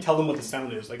 How do you tell them what the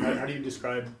sound is? Like how do you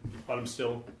describe Autumn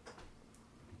Still?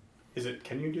 Is it?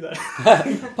 Can you do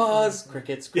that? Pause.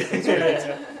 Crickets.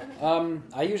 Yeah.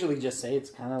 I usually just say it's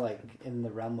kind of like in the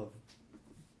realm of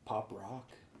pop rock.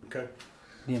 Okay.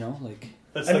 Like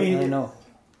That's I like, don't know.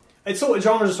 It's so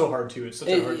genres are so hard too. It's such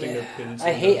a hard thing to pin.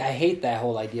 I hate that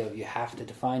whole idea of you have to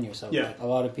define yourself. Yeah. Like, a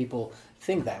lot of people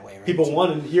think that way, right? People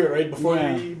want to hear it,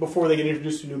 right? Yeah. Before they get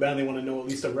introduced to a new band, they want to know at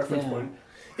least a reference Yeah. point.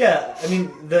 Yeah, I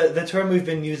mean the term we've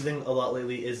been using a lot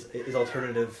lately is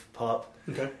alternative pop.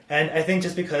 Okay. And I think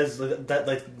just because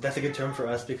that's a good term for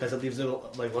us because it leaves it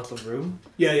like lots of room.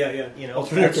 Yeah. You know,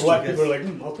 Alternative to what? because- People are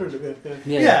like, alternative.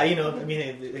 Yeah. Yeah, I mean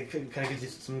it kind of gives you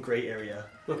some gray area.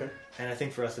 Okay. And I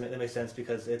think for us that makes sense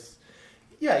because it's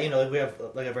we have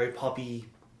like a very poppy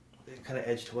kind of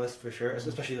edge to us for sure,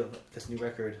 especially this new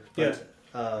record. But,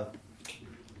 but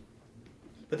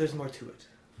there's more to it.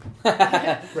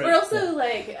 We're also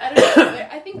like, I don't know,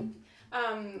 I think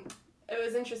it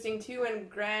was interesting too when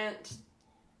Grant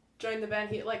joined the band.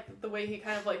 He like the way he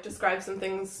kind of like described some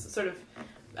things sort of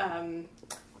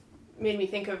made me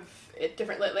think of it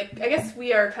differently. Like I guess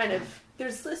we are kind of,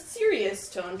 there's a serious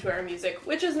tone to our music,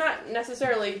 which is not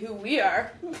necessarily who we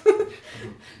are,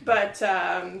 but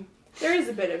there is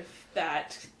a bit of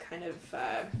that kind of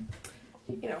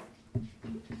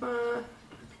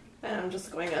and I'm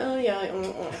just going, oh yeah.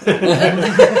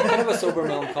 Kind of a sober,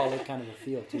 melancholic kind of a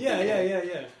feel too.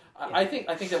 Yeah. I think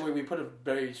that we put a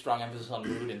very strong emphasis on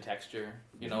mood and texture,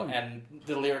 and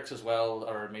the lyrics as well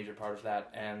are a major part of that.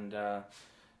 And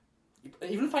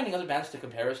even finding other bands to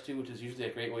compare us to, which is usually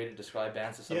a great way to describe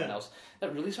bands to someone else,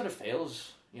 that really sort of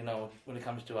fails, when it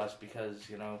comes to us because,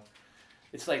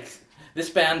 it's like this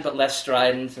band but less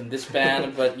strident, and this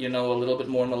band but, a little bit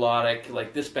more melodic,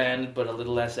 like this band but a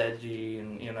little less edgy,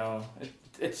 and,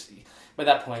 it's... By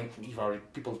that point,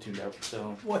 people have tuned out.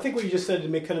 So, well, I think what you just said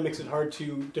kind of makes it hard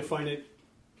to define it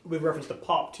with reference to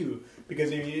pop too,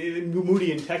 because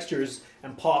moody and textures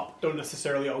and pop don't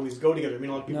necessarily always go together. I mean,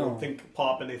 a lot of people think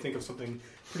pop and they think of something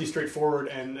pretty straightforward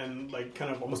and like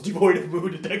kind of almost devoid of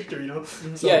mood and texture,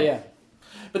 So, yeah.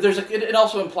 But it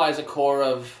also implies a core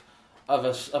of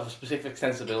a specific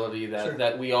sensibility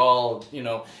that we all,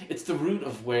 it's the root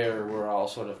of where we're all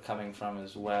sort of coming from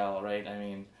as well, right? I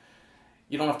mean,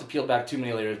 you don't have to peel back too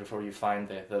many layers before you find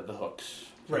the hooks.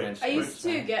 Right. I used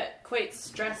to get quite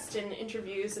stressed in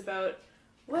interviews about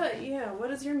what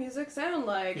does your music sound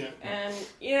like? Yeah. And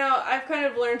I've kind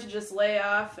of learned to just lay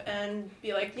off and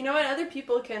be like, what, other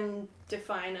people can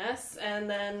define us, and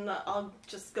then I'll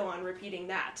just go on repeating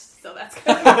that. So that's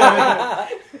kind of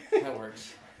That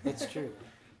works. That's true.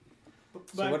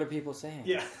 So what are people saying?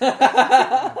 Yeah.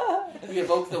 We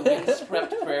evoke the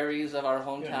windswept prairies of our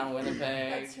hometown, Winnipeg.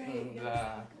 That's right, And,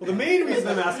 Well, the main reason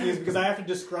I'm asking is because I have to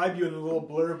describe you in a little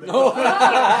blurb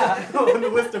on the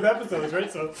list of episodes,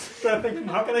 right? So I think,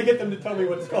 how can I get them to tell me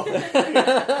what it's called?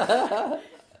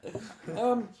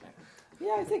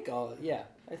 Yeah,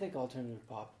 I think alternative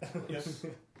pop. Yes.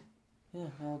 Yeah,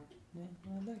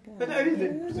 But I mean,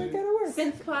 that gotta work.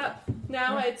 Synth pop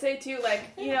now, I'd say too. Like,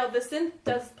 you know, the synth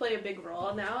does play a big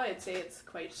role now. I'd say it's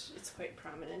quite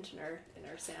prominent in our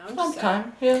sound.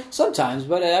 Sometime, yeah. Sometimes,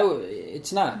 but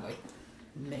it's not like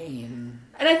main.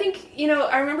 And I think, you know,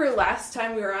 I remember last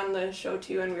time we were on the show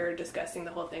too, and we were discussing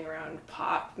the whole thing around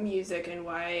pop music and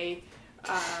why,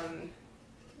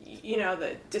 you know,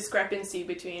 the discrepancy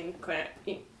between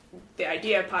the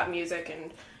idea of pop music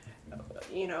and,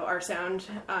 you know, our sound.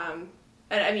 And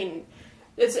I mean,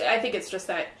 I think it's just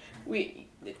that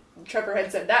Trevor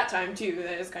had said that time too,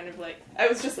 that it's kind of like, I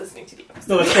was just listening to the episode.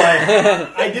 No, that's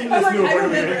why I didn't listen to a I word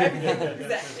of remember it. everything.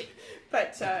 Exactly.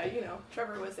 But, you know,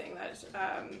 Trevor was saying that,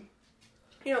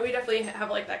 you know, we definitely have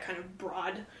like that kind of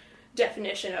broad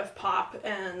definition of pop,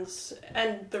 and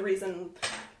the reason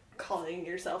calling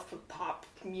yourself a pop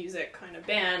music kind of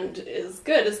band is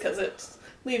good is because it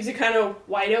leaves you kind of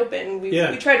wide open. We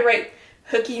try to write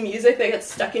hooky music that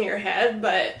gets stuck in your head,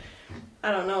 but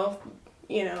I don't know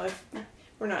if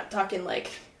we're not talking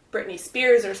like Britney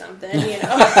Spears or something, you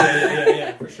know.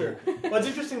 yeah, for sure. Well, it's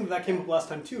interesting that came up last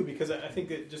time too, because I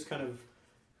think it just kind of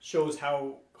shows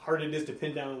how hard it is to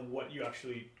pin down what you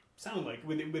actually sound like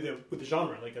with the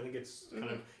genre. Like, I think it's kind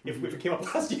of, if it came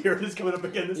up last year, it's coming up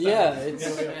again this time.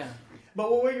 Yeah.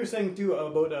 But what you're saying too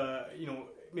about you know,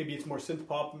 maybe it's more synth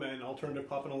pop and alternative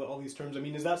pop and all these terms. I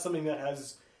mean, is that something that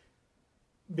has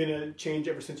been a change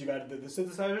ever since you've added the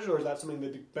synthesizers, or is that something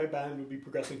that the band would be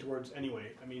progressing towards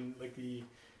anyway? I mean, like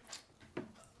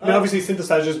obviously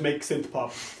synthesizers make synth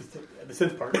pop the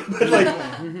synth part, but like,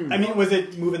 I mean, was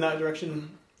it move in that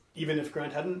direction even if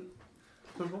Grant hadn't?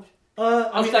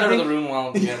 I'll step out of the room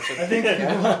while you answer. I think.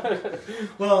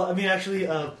 Well, I mean, actually,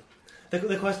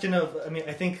 the question of, I mean,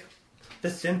 I think the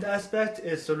synth aspect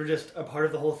is sort of just a part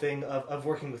of the whole thing of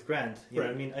working with Grant. You know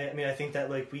what I mean? I think that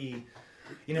like we,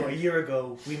 you know, a year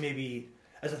ago we maybe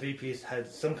as a three-piece had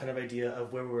some kind of idea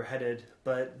of where we were headed,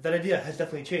 but that idea has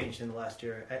definitely changed in the last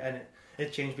year, and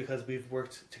it changed because we've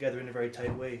worked together in a very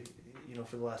tight way, you know,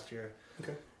 for the last year.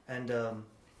 Okay. And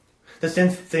the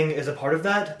synth thing is a part of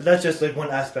that, but that's just like one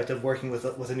aspect of working with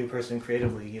a new person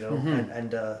creatively, you know,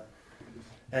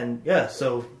 and yeah,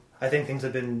 so I think things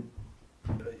have been,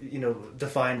 you know,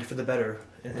 defined for the better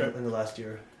in the last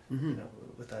year, you know,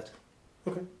 with that.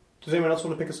 Okay. Does anyone else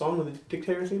want to pick a song with a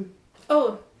dictator theme?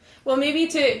 Oh, well, maybe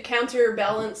to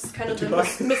counterbalance kind of the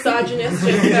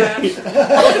misogynistic.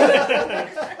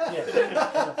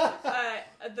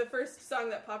 The first song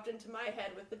that popped into my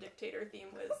head with the dictator theme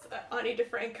was Ani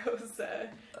DeFranco's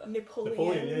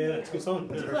Napoleon. Yeah, it's a good song.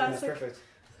 That's perfect.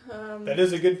 That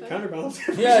is a good counterbalance.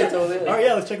 Yeah, it totally is. All right,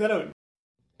 yeah, let's check that out.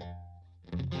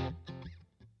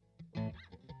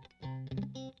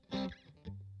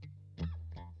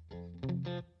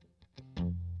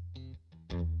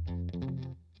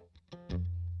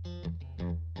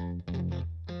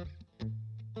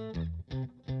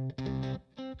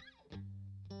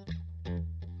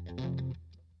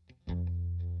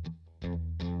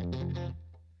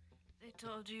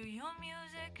 Told you your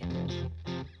music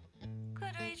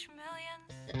could reach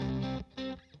millions,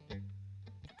 but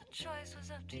the choice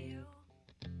was up to you.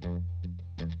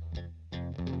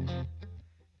 And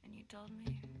you told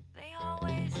me they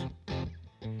always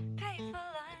pay for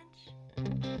lunch.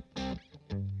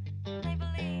 They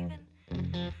believe in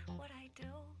what I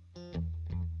do.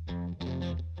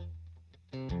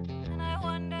 And I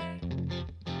wonder,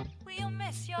 will you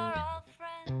miss your old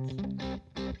friends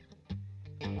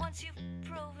once you've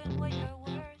proven what you're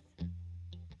worth?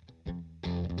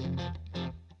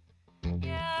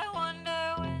 Yeah, I wonder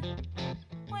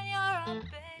when you're a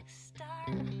big star,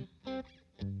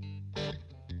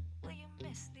 will you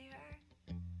miss the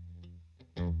earth?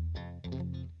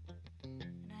 And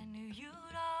I knew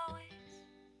you'd always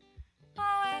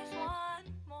want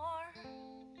more.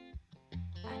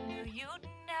 I knew you'd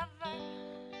never,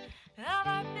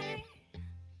 ever be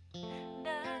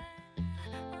done.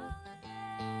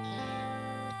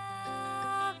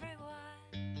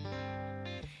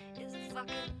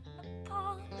 Fucking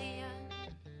Napoleon.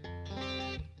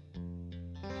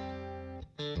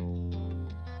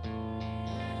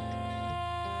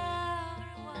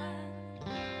 Everyone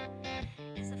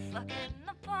is a fucking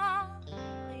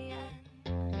Napoleon.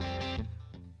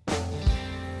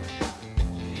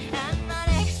 And that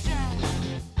extra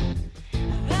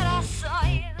that I saw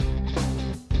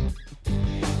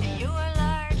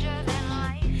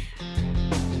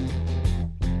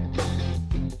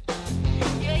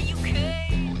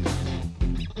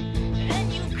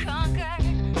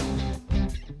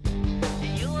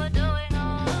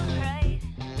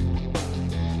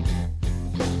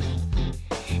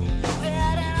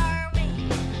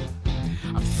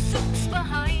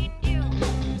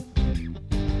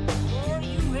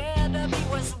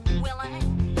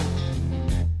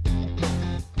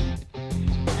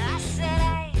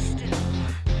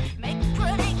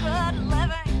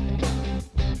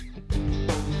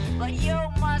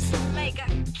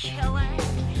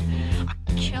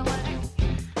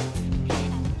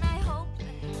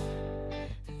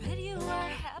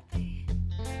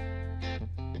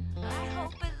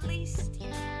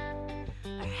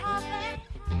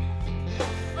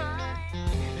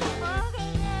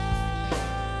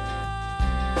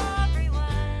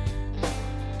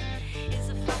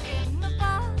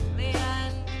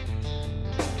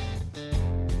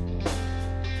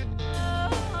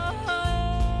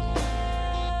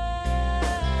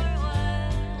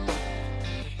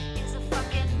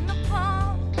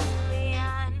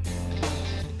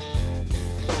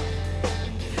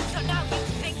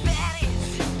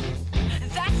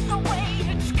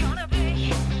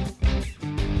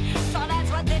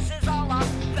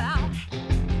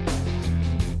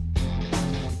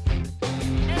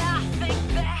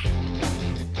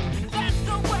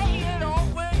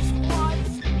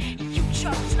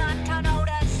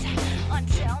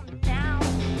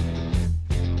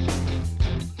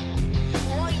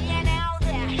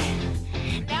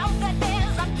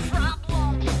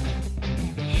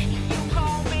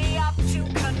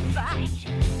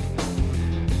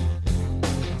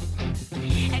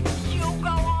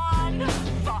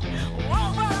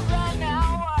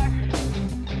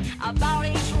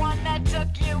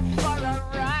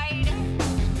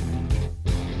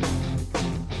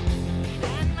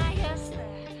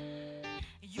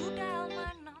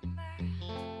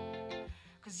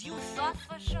thought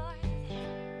for sure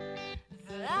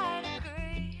that I'd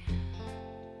agree.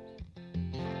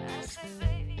 I say,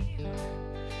 baby,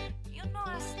 you know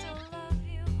I still love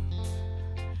you,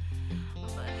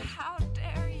 but how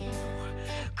dare you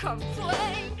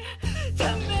complain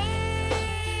to me?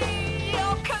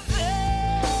 Oh, 'cause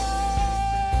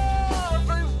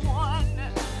everyone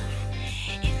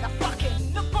is a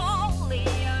fucking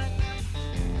Napoleon.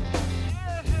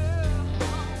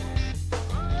 Everyone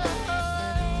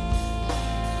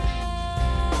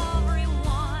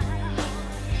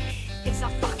is a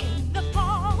fucking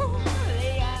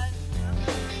Napoleon.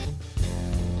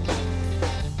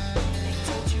 They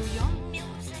told you your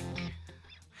music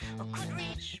could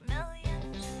reach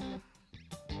millions,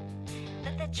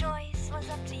 that the choice was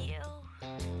up to you.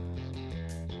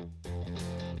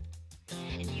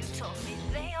 And you told me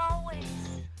they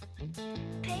always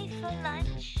pay for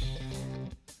lunch,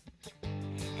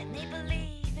 and they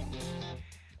believe in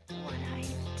what I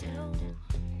do.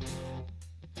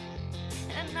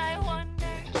 And I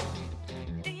wonder,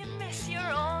 do you miss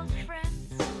your old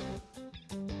friends?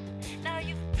 Now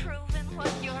you've proven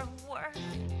what you're worth.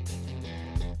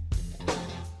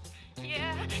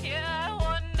 Yeah, I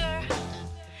wonder,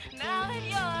 now that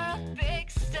you're a big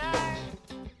star,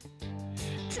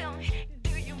 tell me,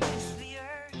 do you miss the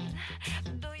earth?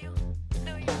 Do you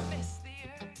miss the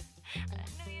earth? I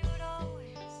knew you'd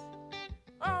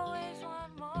always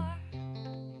want more.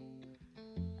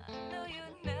 I knew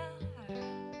you'd never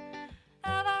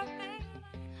ever be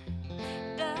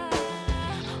done.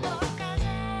 Oh, 'cause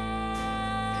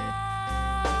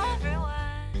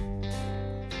everyone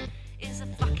is a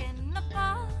fucking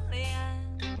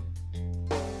Napoleon.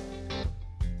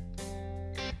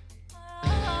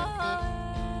 Everyone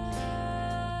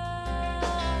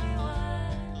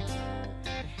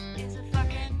is a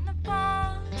fucking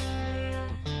Napoleon.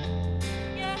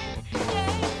 Yeah, yeah,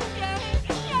 yeah,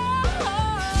 yeah.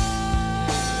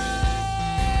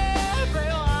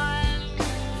 Everyone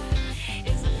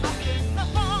is a fucking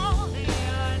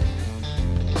Napoleon.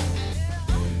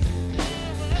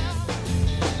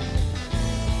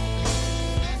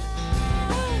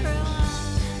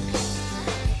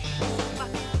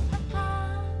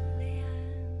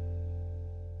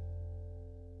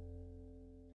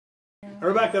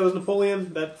 We're back. That was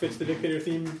Napoleon. That fits the Dictator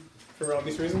theme for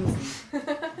obvious reasons.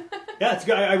 Yeah, it's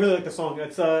good. I really like the song.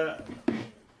 It's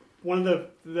one of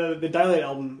the Dilate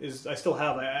album is I still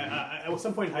have. I at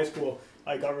some point in high school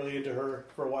I got really into her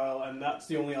for a while, and that's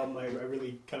the only album I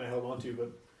really kind of held on to.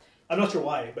 But I'm not sure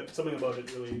why, but something about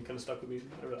it really kind of stuck with me.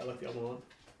 I like the album a lot.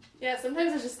 Yeah,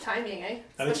 sometimes it's just timing, eh?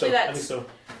 I think so. Especially I think so.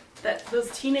 that those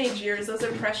teenage years, those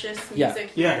are precious Yeah.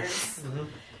 music Yeah. years. Mm-hmm.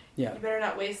 Yeah. You better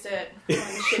not waste it on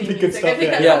shitty The good music. stuff, I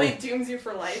think that yeah. probably dooms you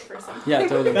for life or something. Yeah,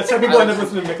 totally. That's how people end up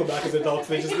listening to Nickelback as adults.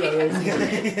 They just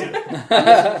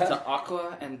To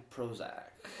Aqua and Prozac.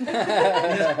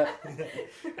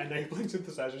 And now you're playing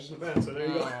synthesizers in the band, so there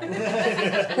you go.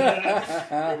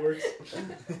 It works.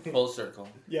 Full circle.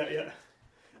 Yeah.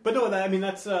 But no,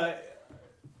 that's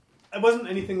it wasn't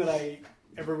anything that I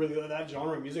ever really, that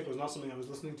genre of music was not something I was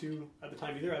listening to at the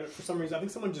time either. For some reason, I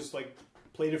think someone just like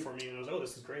played it for me and I was like, oh,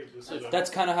 this is great. That's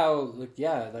kind of how,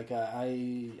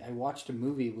 I watched a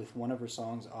movie with one of her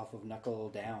songs off of Knuckle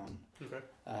Down. Okay.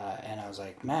 And I was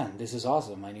like, man, this is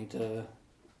awesome. I didn't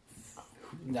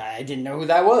know who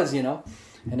that was, you know?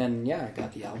 And then, I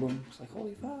got the album. It's like,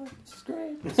 holy fuck, this is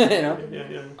great. You know?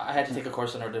 Yeah. I had to take a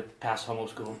course in order to pass homo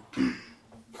school.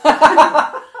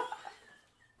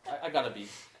 I got a B.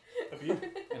 A B?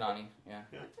 In Ani, yeah.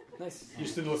 Nice. You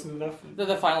just didn't listen enough?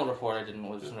 The final report I didn't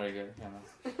wasn't very good.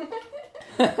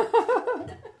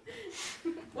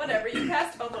 Whatever, you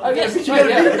passed both of Oh, them. yes, that's right,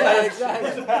 yeah,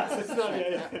 exactly.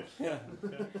 Yeah.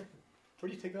 Where do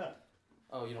you take that?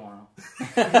 Oh, you don't want to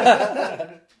know. I'll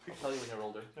tell you when you're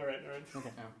older. All right. Okay.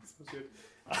 Sounds good.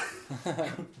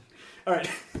 All right.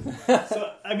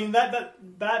 So,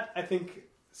 that I think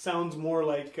sounds more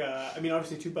like,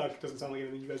 obviously Tupac doesn't sound like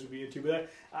anything you guys would be into, but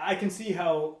I can see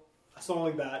how a song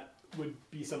like that would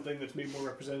be something that's maybe more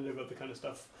representative of the kind of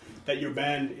stuff that your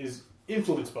band is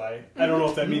influenced by. I don't know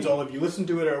if that means all of you listen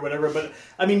to it or whatever, but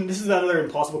this is another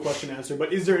impossible question to answer,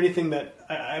 but is there anything that,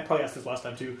 I probably asked this last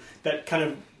time too, that kind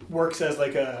of works as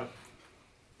like an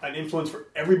influence for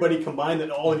everybody combined, that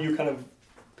all of you kind of,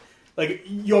 like,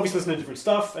 you obviously listen to different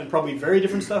stuff and probably very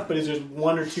different stuff, but is there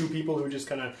one or two people who just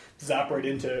kind of zap right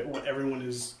into what everyone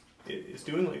is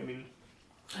doing?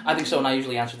 I think so, and I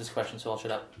usually answer this question, so I'll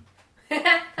shut up.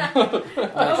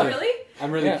 Oh, really?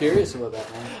 I'm really curious about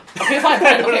that, man. Okay, fine.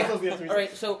 Okay. All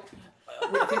right, so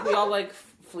I think we all like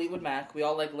Fleetwood Mac. We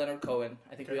all like Leonard Cohen.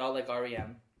 I think we all like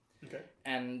R.E.M. Okay.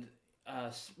 And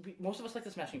most of us like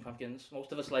the Smashing Pumpkins.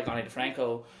 Most of us like Ani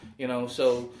DeFranco. You know,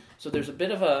 so there's a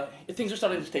bit of a things are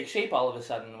starting to take shape all of a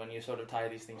sudden when you sort of tie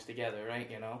these things together, right?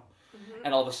 You know,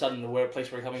 and all of a sudden the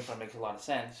place we're coming from makes a lot of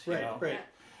sense. You know? Right.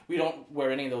 We don't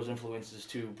wear any of those influences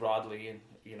too broadly,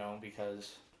 you know,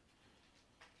 because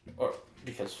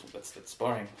that's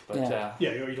boring. But you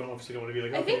don't obviously don't want to be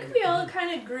like. I think we all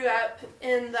kind of grew up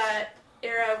in that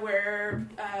era where,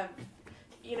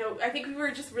 you know, I think we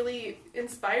were just really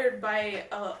inspired by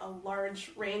a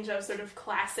large range of sort of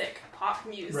classic pop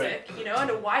music, you know, and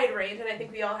a wide range. And I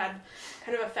think we all had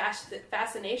kind of a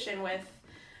fascination with,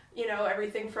 you know,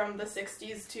 everything from the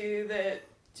 60s to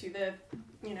the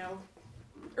you know,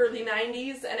 early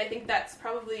 90s. And I think that's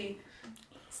probably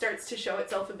starts to show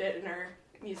itself a bit in our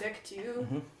music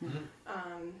too.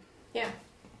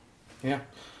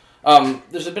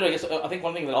 There's a bit, I guess, I think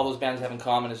one thing that all those bands have in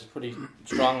common is a pretty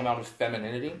strong amount of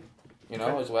femininity, you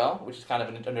know, as well, which is kind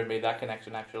of made that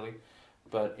connection actually.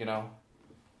 But, you know,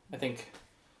 I think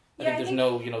there's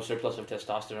no, you know, surplus of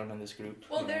testosterone in this group.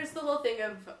 Well, there's the whole thing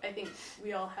of, I think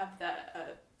we all have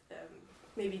that,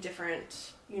 maybe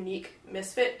different, unique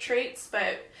misfit traits,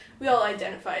 but we all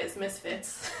identify as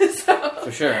misfits. So,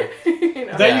 for sure. You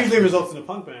know. That usually results in a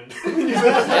punk band.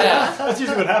 That's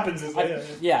usually what happens.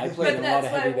 I played in a lot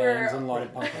of heavy bands and a lot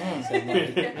of punk bands.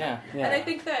 And I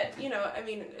think that, you know, I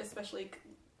mean, especially,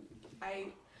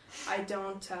 I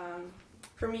don't,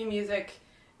 for me, music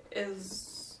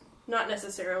is not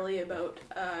necessarily about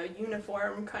a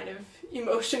uniform kind of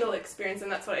emotional experience, and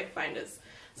that's what I find is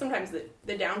sometimes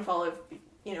the downfall of,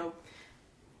 you know,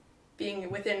 being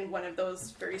within one of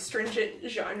those very stringent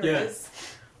genres.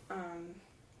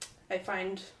 I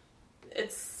find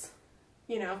it's,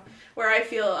 you know, where I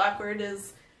feel awkward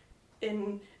is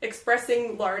in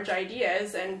expressing large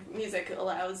ideas, and music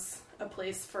allows a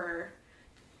place for,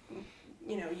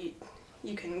 you know,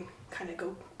 you can kind of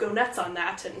go nuts on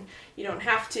that, and you don't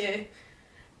have to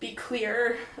be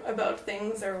clear about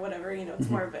things or whatever, you know,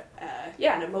 it's more of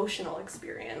an emotional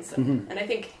experience. And I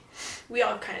think we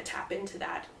all kind of tap into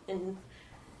that in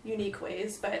unique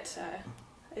ways, but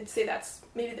I'd say that's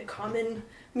maybe the common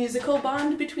musical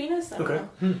bond between us. I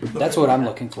don't know. That's what I'm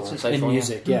looking for in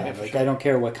music. Sure. I don't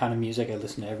care what kind of music, I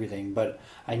listen to everything, but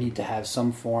I need to have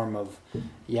some form of,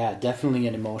 definitely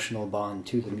an emotional bond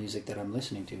to the music that I'm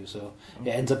listening to. So it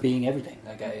ends up being everything.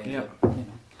 Like I end up, you know,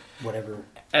 whatever.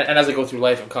 And as I go through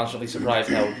life, I'm constantly surprised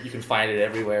how you can find it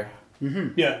everywhere.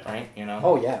 Yeah. Right? You know?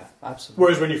 Oh, yeah. Absolutely.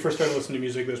 Whereas when you first started listening to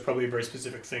music, there's probably a very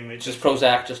specific thing. That just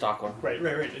Prozac, just Aqua. Right.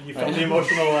 And you found the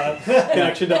emotional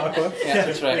connection to Aqua. Yeah,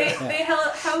 that's right. They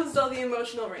housed all the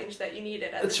emotional range that you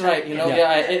needed. That's right. You know,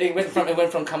 it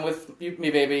went from "Come with me,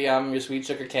 baby, I'm your sweet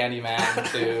sugar candy man"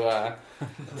 to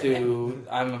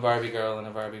 "I'm a Barbie girl in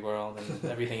a Barbie world"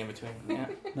 and everything in between. Yeah,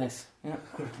 nice. Yeah,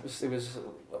 it was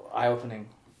eye opening.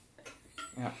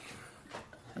 Yeah.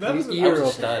 That was I was a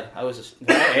stud. I was a stud.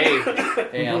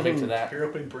 Hey, I'll think to that. Ear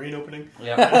opening, brain opening.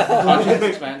 Yeah. Conscious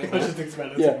expanding. Conscious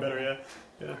expanding. That's better,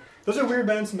 yeah. Those are weird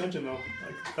bands to mention, though.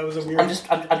 Like, that was a weird...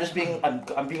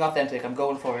 I'm being authentic. I'm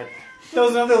going for it. That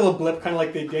was another little blip, kind of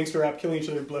like the gangster rap killing each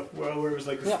other blip, where it was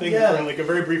like this thing for like a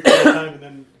very brief period of time, and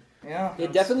then... Yeah.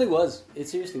 It definitely was. It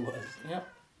seriously was. Yeah.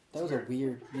 That was a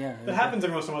weird, That happens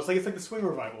every once in a while. It's like the swing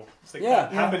revival. It's like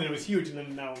that happened and it was huge, and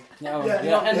then now.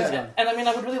 And I mean,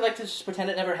 I would really like to just pretend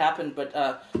it never happened, but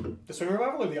the swing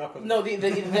revival or the Aqua? No, my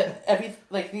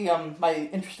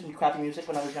interest in crappy music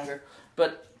when I was younger,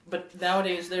 but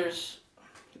nowadays there's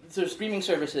streaming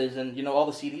services, and you know, all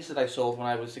the CDs that I sold when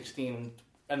I was 16,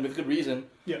 and with good reason.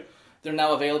 Yeah. They're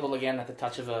now available again at the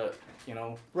touch of a, you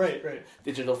know, right,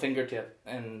 digital fingertip,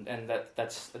 and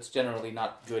that's generally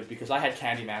not good, because I had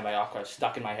Candyman by Aqua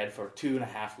stuck in my head for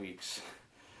 2.5 weeks,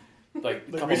 like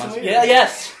a couple months. Yeah,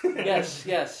 yes,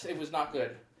 it was not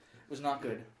good.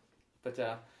 But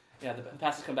the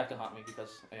past has come back to haunt me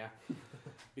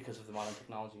because of the modern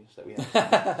technologies that we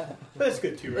have. That's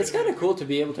good too, right? It's kind of cool to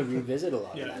be able to revisit a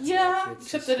lot of that stuff.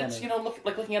 Except that it's, you know,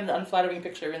 like looking at an unflattering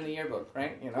picture in the yearbook,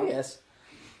 right? You know. Oh, yes.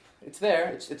 It's there.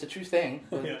 It's a true thing.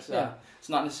 But it's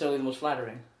not necessarily the most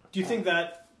flattering. Do you think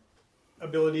that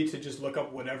ability to just look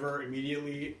up whatever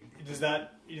immediately, you think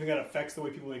that affects the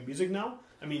way people make music now?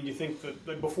 I mean, do you think that,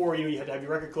 like, before, you had to have your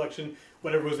record collection,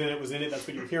 whatever was in it, that's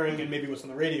what you're hearing, and maybe what's on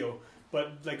the radio.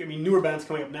 But, like, I mean, newer bands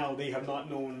coming up now, they have not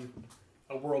known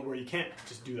a world where you can't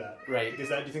just do that. Right. Do you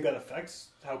think that affects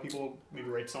how people maybe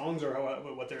write songs, or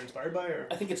what they're inspired by? Or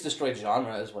I think it's destroyed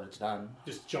genre is what it's done.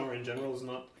 Just genre in general is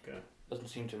not like a... doesn't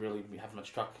seem to really have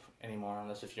much truck anymore,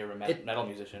 unless if you're a metal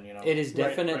musician, you know. It is Right,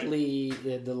 definitely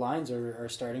the lines are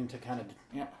starting to kind of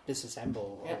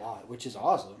disassemble a lot, which is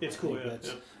awesome. It's I cool, think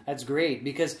yeah. That's great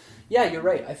because you're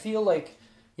right. I feel like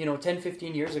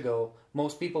 10-15 years ago,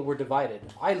 most people were divided.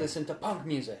 I listened to punk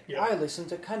music. Yeah. I listened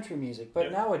to country music.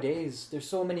 But nowadays, there's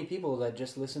so many people that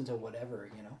just listen to whatever,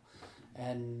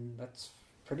 and that's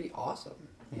pretty awesome.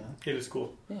 It is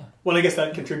cool. Yeah. Well, I guess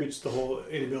that contributes to the whole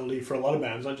inability for a lot of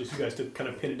bands, not just you guys, to kind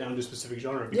of pin it down to a specific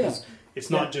genre because it's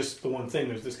not just the one thing.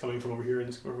 There's this coming from over here and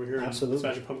this coming over here. Absolutely. And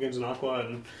Smashing Pumpkins and Aqua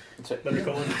and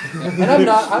Leprechaun. And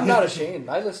I'm not ashamed.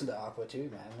 I listen to Aqua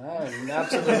too, man. I'm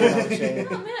absolutely not ashamed.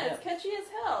 Oh man, it's catchy as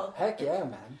hell. Heck yeah,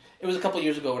 man. It was a couple of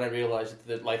years ago when I realized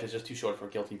that life is just too short for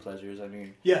guilty pleasures. I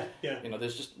mean,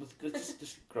 there's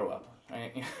just grow up.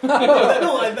 Right?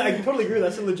 No, I totally agree.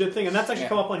 That's a legit thing, and that's actually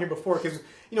come up on here before because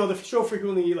the show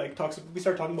frequently we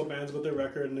start talking about bands, about their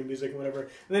record and their music and whatever, and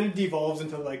then it devolves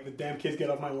into like the damn kids get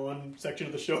off my lawn section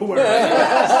of the show, where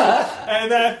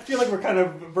and then I feel like we're kind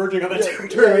of verging on that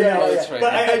territory right now. That's right.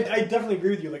 But I definitely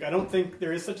agree with you. Like, I don't think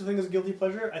there is such a thing as a guilty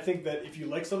pleasure. I think that if you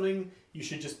like something, you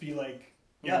should just be like,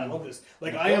 I love this.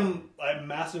 Like, I'm a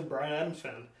massive Bryan Adams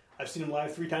fan. I've seen him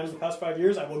live 3 times in the past 5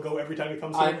 years. I will go every time he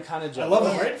comes here. I'm kind of jealous. I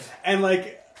love him, right? And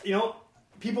like,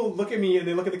 people look at me and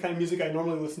they look at the kind of music I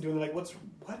normally listen to and they're like, what?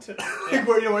 Like,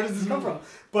 where does this come from?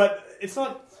 But it's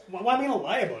not, why am I going to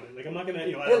lie about it? Like, I'm not going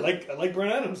to, I like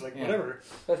Bryan Adams, like, whatever.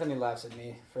 Bethany laughs at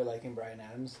me for liking Bryan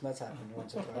Adams. That's happened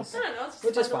once or twice. I don't know, it's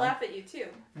Which just is fun to fine. laugh at you too.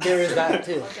 There is that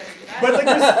too. But like,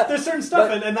 there's certain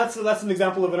stuff, and that's an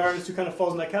example of an artist who kind of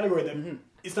falls in that category that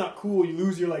it's not cool. You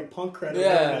lose your like punk credit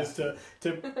to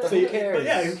say, who cares? But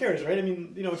yeah, who cares, right? I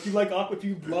mean, if you like Aqua, if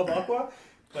you love Aqua,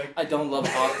 like I don't love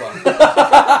Aqua.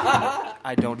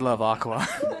 I don't love Aqua.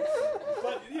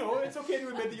 But it's okay to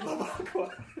admit that you love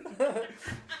Aqua. I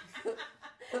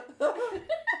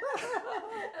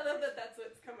love that that's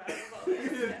what's come out of all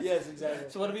this. Yes, exactly.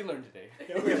 So what have we learned today?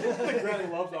 Granny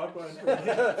loves Aqua.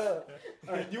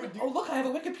 All right, Oh, look, I have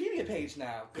a Wikipedia page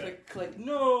now. Click,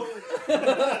 no.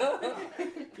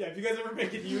 Yeah, if you guys ever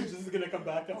make it huge, this is going to come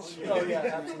back to haunt you. Oh yeah,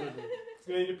 absolutely. It's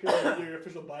going to appear in your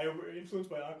official bio, influenced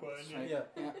by Aqua. And, Yeah.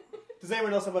 Does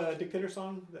anyone else have a Dictator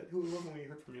song that who haven't we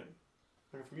heard from yet?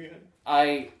 Heard from you yet?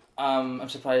 I'm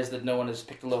surprised that no one has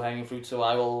picked the low-hanging fruit, so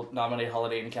I will nominate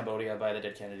Holiday in Cambodia by the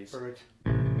Dead Kennedys. Perfect.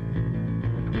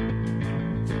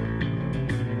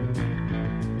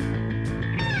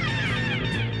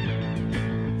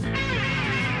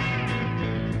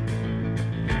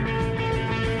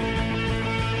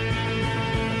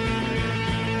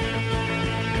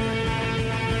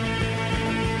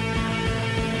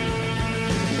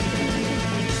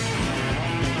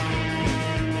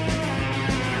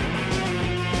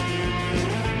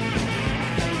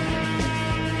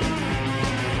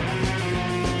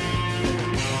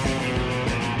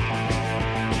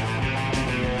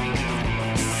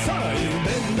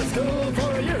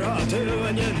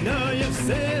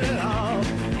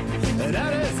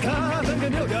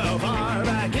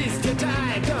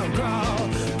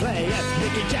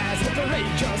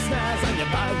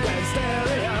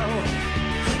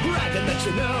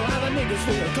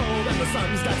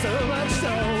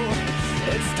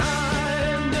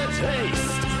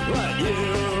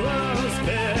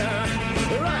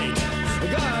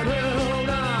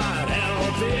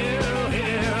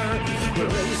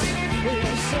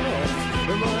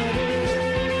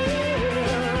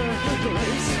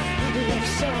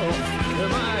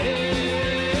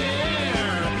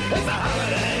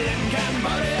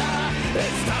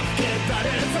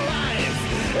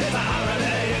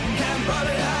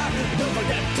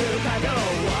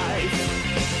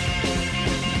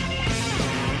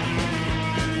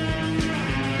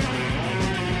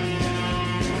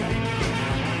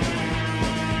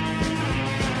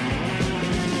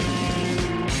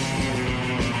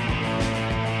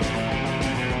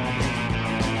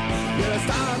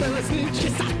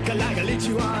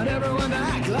 You want everyone to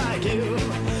act like you.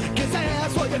 Cause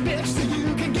that's what you bitch so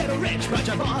you can get rich, but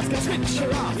your boss can switch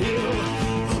her off you.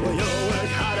 Well, you'll work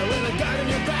harder with a gun in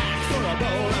your back for a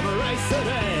bowl of rice a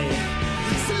day.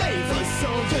 Slave for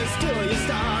soldiers till you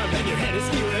starve and your head is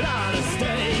skewered on a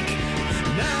stake.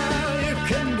 Now you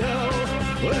can go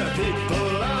where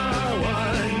people are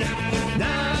one.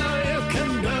 Now you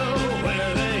can go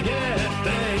where they get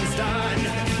things done.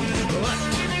 What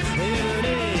you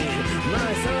need,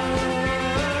 my son?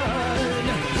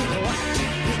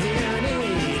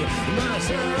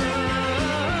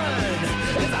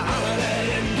 It's a holiday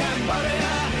in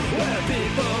Cambodia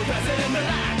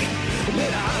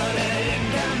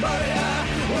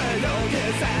where no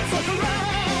kiss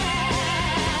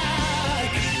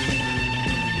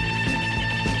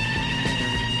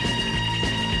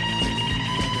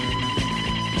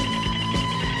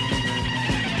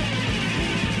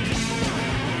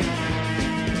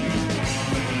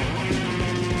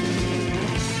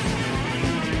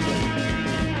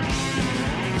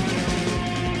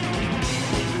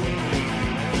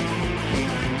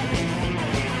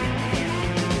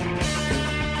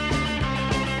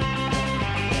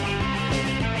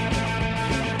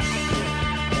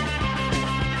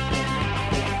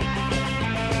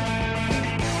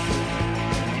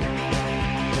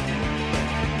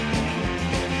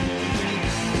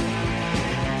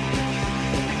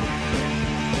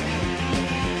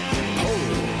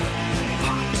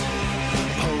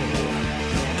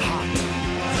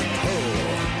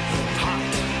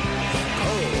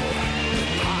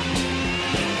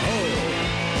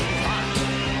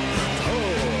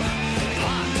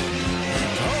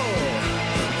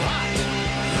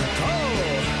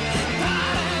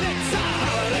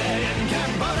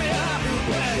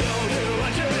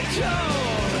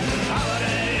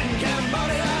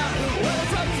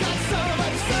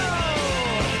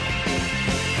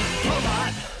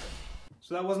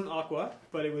that wasn't Aqua,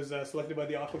 but it was selected by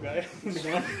the Aqua guy in the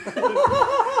band.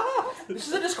 This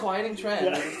is a disquieting trend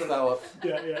Yeah. that's developed.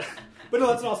 Yeah. But no,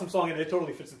 that's an awesome song, and it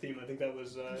totally fits the theme. I think that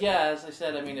was... Yeah, as I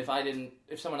said, I mean,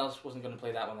 if someone else wasn't going to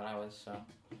play that one, then I was. So,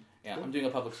 yeah, I'm doing a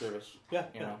public service. Yeah,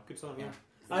 you know. good song, yeah.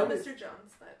 It's not Mr.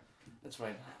 Jones, but That's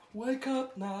right. Wake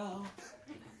up now.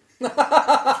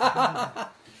 I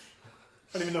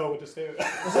don't even know what to say.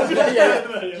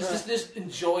 Yeah. Just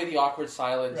enjoy the awkward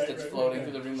silence that's floating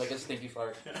through the room like a stinky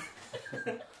fart. Yeah.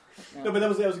 No, but that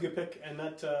was a good pick, and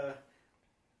that.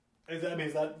 Is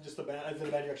that just a band? Is it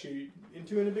a band you're actually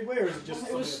into in a big way, or is it just?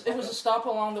 It was a stop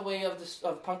along the way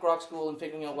of punk rock school and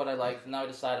figuring out what I liked. And now I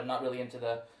decide I'm not really into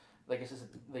the, I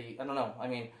don't know. I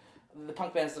mean, the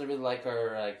punk bands that I really like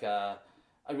are like I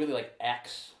really like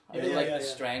X. I really like the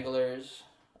Stranglers.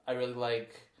 I really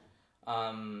like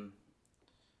the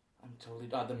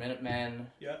Minutemen.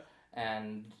 Yeah.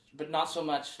 But not so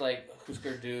much like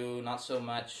Husker Du. Not so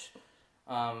much.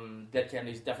 Dead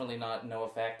Kennedys, definitely not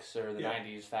NoFX or the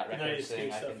 90s Fat Records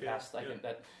thing. I can pass. I can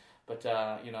that, but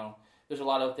you know, there's a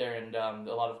lot out there, and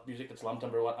a lot of music that's lumped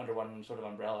under one sort of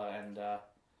umbrella. And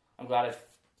I'm glad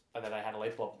that I had a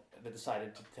light bulb that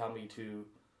decided to tell me to,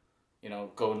 you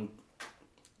know, go and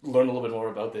learn a little bit more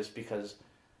about this, because,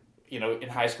 you know, in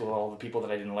high school, all the people that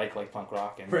I didn't like punk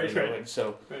rock, and and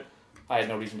so I had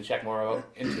no reason to check more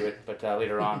into it. But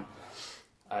later on,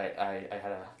 I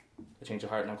had a change of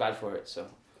heart, and I'm glad for it. So,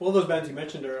 well, those bands you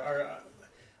mentioned are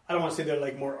I don't want to say they're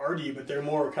like more arty, but they're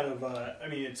more kind of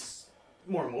it's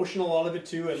more emotional, a lot of it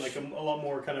too, and like a lot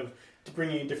more kind of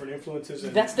bringing in different influences.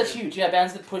 And, that's huge. Yeah,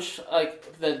 bands that push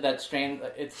like that strain.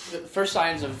 It's the first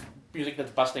signs of music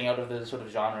that's busting out of the sort of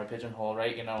genre pigeonhole,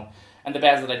 right? You know, and the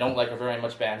bands that I don't like are very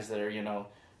much bands that are, you know,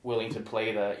 willing to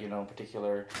play the, you know,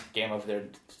 particular game of their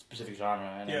specific genre.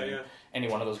 And any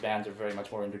one of those bands are very much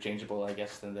more interchangeable, I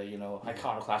guess, than the, you know,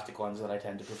 iconoclastic ones that I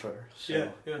tend to prefer.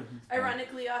 So,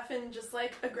 ironically, often just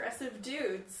like aggressive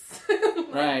dudes.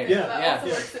 Right. That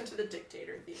also works into the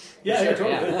Dictator theme. Yeah, sure,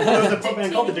 totally. yeah. There was a punk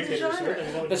band called the Dictators,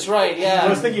 right? That's right. Yeah. I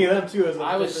was thinking of them too.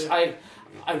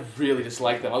 I really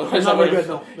dislike them. Otherwise, not I would very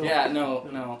have. good. No. Yeah,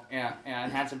 no. Yeah.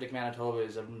 And Handsome Dick Manitoba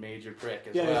is a major prick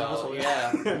as well.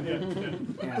 Yeah.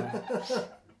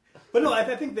 But no, I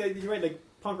think that you're right. Like,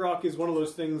 punk rock is one of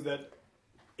those things that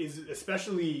is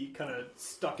especially kind of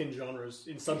stuck in genres,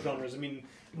 in subgenres. I mean,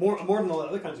 more than all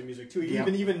other kinds of music too.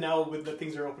 Even now with the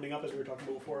things that are opening up, as we were talking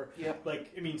about before. Yeah.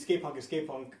 Like, I mean, skate punk is skate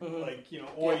punk. Mm-hmm. Like, you know,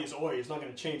 oi is oi. It's not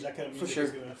going to change. That kind of music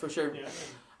is going to... For sure. Yeah.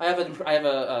 I have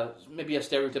a maybe a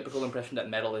stereotypical impression that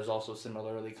metal is also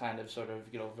similarly kind of sort of,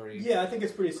 you know, very... Yeah, I think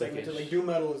it's pretty segmented. Like, doom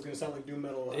metal is going to sound like doom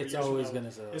metal. It's always going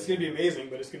to sound... It's going to be amazing,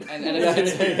 but it's going to...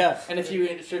 And if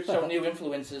you show new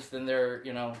influences, then they're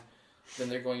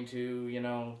going to, you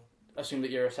know, assume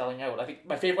that you're selling out.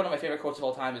 I think one of my favorite quotes of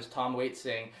all time is Tom Waits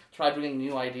saying, "Try bringing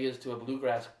new ideas to a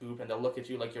bluegrass group, and they'll look at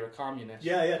you like you're a communist."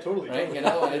 Yeah, totally. Right? Totally. You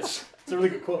know, and it's a really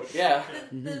good quote. Yeah.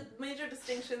 The major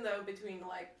distinction, though, between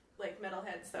like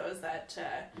metalheads, though, is that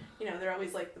you know, they're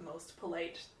always like the most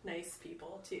polite, nice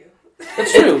people too.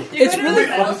 That's true. It's really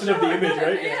opposite of the image,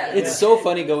 right? Yeah. It's so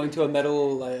funny going to a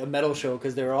metal show,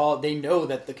 because they know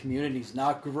that the community's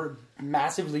not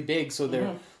massively big, so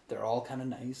they're all kind of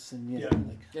nice, and you know,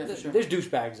 for sure. There's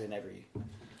douchebags in every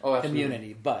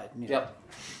community, but you know. Yep.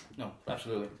 No,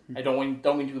 absolutely. I don't mean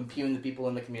to impugn the people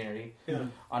in the community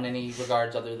on any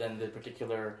regards other than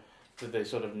the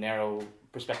sort of narrow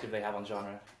perspective they have on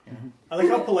genre. You know? I like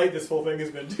how polite this whole thing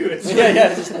has been too. It's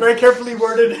very carefully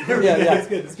worded.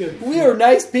 It's good. We are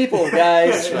nice people,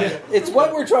 guys. It's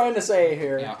what we're trying to say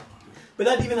here. Yeah. But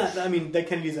I mean, Dead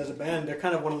Kennedys as a band, they're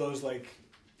kind of one of those like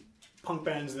punk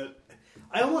bands that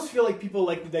I almost feel like people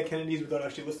like the Dead Kennedys without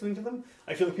actually listening to them.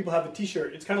 I feel like people have the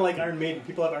T-shirt. It's kind of like Iron Maiden.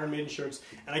 People have Iron Maiden shirts,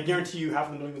 and I guarantee you half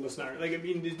of them don't even listen to Iron. Like, I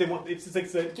mean, they want it's like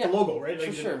the logo, right? Like,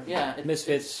 for sure. Yeah.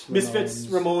 Misfits,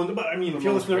 Ramones. But I mean, if you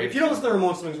don't listen to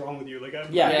Ramones, something's wrong with you. Like,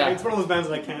 it's one of those bands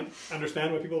that I can't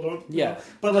understand why people don't. Yeah.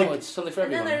 But like, it's something for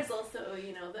everyone. And then there's also,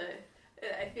 you know,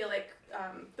 I feel like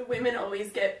the women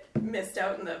always get missed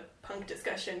out in the punk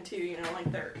discussion too, you know, like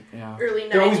their early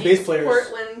 90s they're always bass players.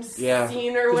 Portland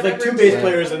scene or there's whatever. There's like two bass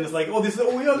players, and it's like, this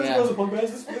goes a punk band.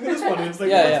 Look at this one. And it's like,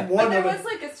 But there was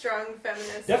like a strong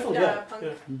feminist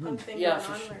punk thing going on.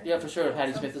 Yeah, for sure.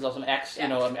 Patti Smith is also X. You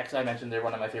know, X. I mentioned they're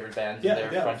one of my favorite bands. Yeah,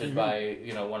 they're fronted by,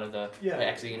 you know, one of the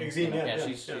Exene.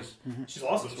 She's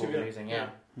awesome too. Amazing. Yeah.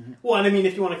 Well, and I mean,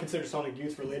 if you want to consider Sonic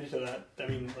Youth related to that, I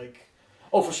mean, like.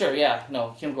 Oh, for sure, yeah.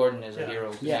 No, Kim Gordon is a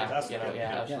hero. Fantastic.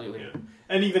 Absolutely. Yeah.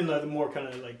 And even the more kind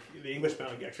of like the English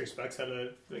band, like X-Ray Spex had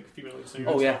a like female lead singer.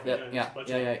 Oh yeah. But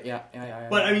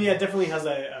I mean, But definitely has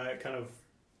a kind of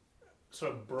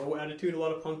sort of bro attitude. A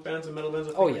lot of punk bands and metal bands.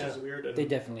 I think, Oh, which yeah. is weird. And, They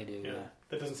definitely do. yeah, Yeah.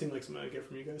 that doesn't seem like something I get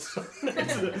from you guys.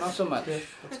 Not so much.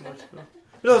 Not so much. No.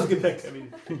 But that was a good pick. I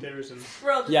mean, Dictators and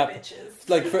We're all just Yeah. bitches.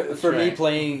 Like for me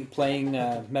right. playing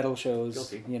metal shows,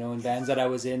 Guilty. you know, in bands that I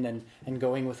was in, and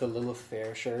going with a Lilith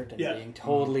Fair shirt and Yeah. being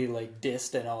totally like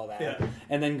dissed and all that, Yeah.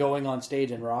 and then going on stage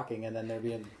and rocking, and then there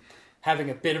being having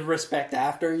a bit of respect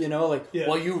after, you know, like, Yeah.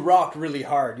 well, you rocked really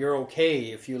hard. You're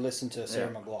okay if you listen to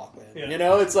Sarah Yeah. McLachlan. Yeah. You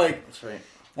know, it's like, That's right.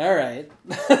 all right,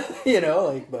 you know,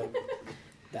 like, but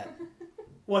that.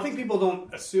 Well, I think people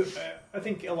don't assume. I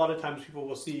think a lot of times people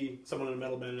will see someone in a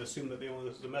metal band and assume that they only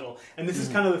listen to metal. And this is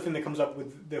kind of the thing that comes up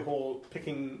with the whole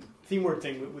picking theme word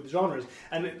thing with genres.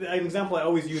 And an example I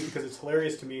always use because it's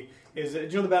hilarious to me is, do you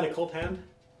know the band Occult Hand?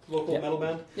 Local Yeah. metal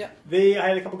band? Yeah. I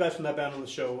had a couple guys from that band on the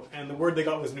show, and the word they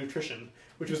got was nutrition,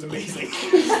 which was amazing.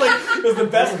 It was the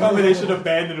best combination of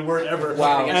band and word ever.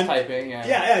 Wow. Against And- typing, yeah.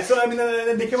 yeah. So I mean,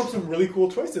 and they came up with some really cool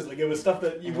choices. Like it was stuff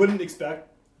that you wouldn't expect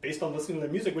based on listening to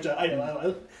their music, which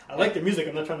I like their music.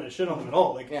 I'm not trying to shit on them at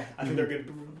all. Like Yeah. I think they're a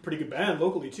pretty good band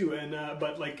locally too. And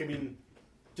but like I mean,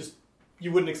 just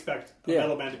you wouldn't expect a Yeah.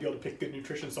 metal band to be able to pick good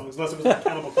nutrition songs unless it was like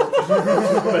Cannibal Corpse.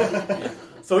 But,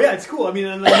 so yeah, it's cool. I mean,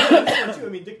 and like, this one too. I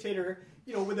mean, Dictator.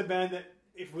 You know, with a band that.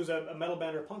 If it was a metal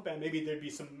band or a punk band, maybe there'd be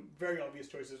some very obvious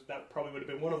choices. That probably would have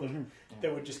been one of them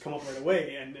that would just come up right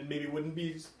away, and maybe wouldn't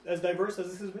be as diverse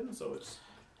as this has been. So it's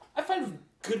I find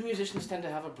good musicians tend to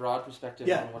have a broad perspective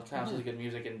Yeah. on what counts as good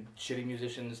music, and shitty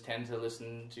musicians tend to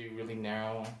listen to really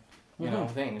narrow, you know,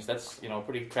 things. That's, you know, a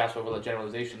pretty crass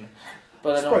generalization.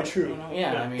 But It's I don't, probably true. you know,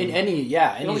 yeah, Yeah. I mean, In any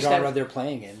only genre stands- they're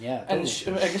playing in, yeah. and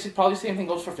Totally. I guess probably the same thing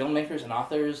goes for filmmakers and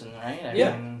authors, and right, I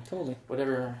Yeah. mean, Totally.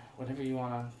 whatever you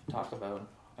want to talk about.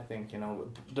 I think, you know,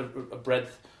 the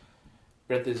breadth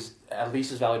is at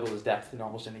least as valuable as depth in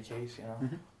almost any case, you know.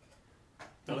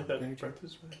 I like that. Very true.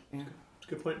 Practice, right? Yeah. It's a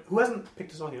good point. Who hasn't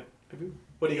picked a song yet? Have you?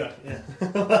 What do you got?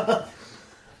 Yeah.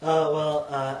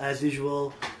 As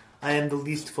usual, I am the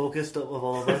least focused of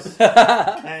all of us.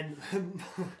 And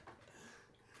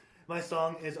my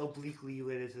song is obliquely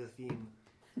related to the theme.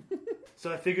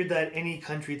 So I figured that any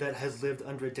country that has lived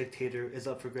under a dictator is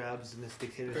up for grabs in this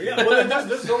dictatorship. Yeah, well,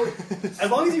 there's no, as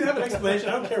long as you have an explanation,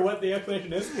 I don't care what the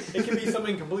explanation is. It can be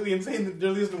something completely insane that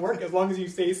really doesn't work, as long as you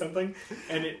say something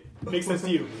and it makes sense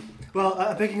to you. Well,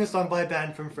 I'm picking a song by a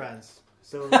band from France.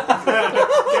 So Okay, all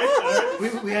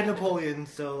right. we had Napoleon,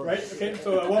 so... Right, okay,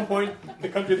 so at one point, the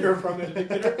country they're from is a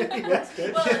dictator. That's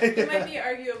good. Well, it might be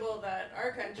arguable that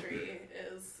our country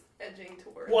is edging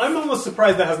towards. Well, I'm almost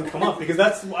surprised that hasn't come up, because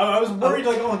I was worried,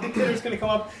 like, oh, dictator's going to come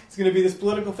up, it's going to be this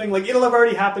political thing. Like, it'll have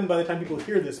already happened by the time people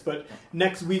hear this, but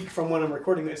next week, from when I'm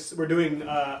recording this, we're doing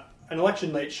an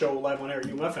election night show live on air at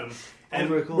UMFM. And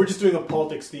very cool. we're just doing a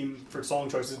politics theme for song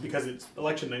choices because it's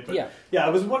election night. But Yeah. I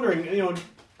was wondering, you know,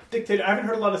 dictator. I haven't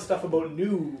heard a lot of stuff about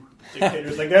new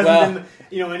dictators. Like there Well, hasn't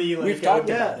been, you know, any like We've talked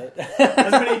yeah. about it.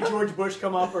 hasn't been any George Bush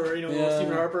come up or you know Yeah.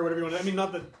 Stephen Harper or whatever you want. I mean,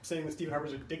 not that saying that Stephen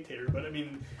Harper's a dictator, but I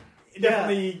mean,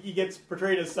 definitely he gets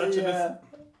portrayed as such. And Yeah.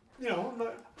 it's, you know,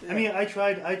 not, I mean, I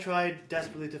tried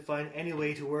desperately to find any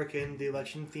way to work in the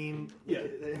election theme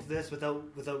into this without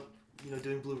you know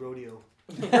doing Blue Rodeo.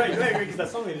 right, because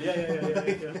that's something. Yeah.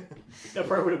 That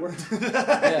probably would have worked.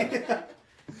 Yeah.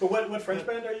 But what French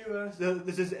band are you? So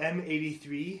this is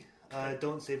M83.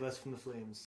 Don't Save Us from the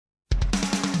Flames.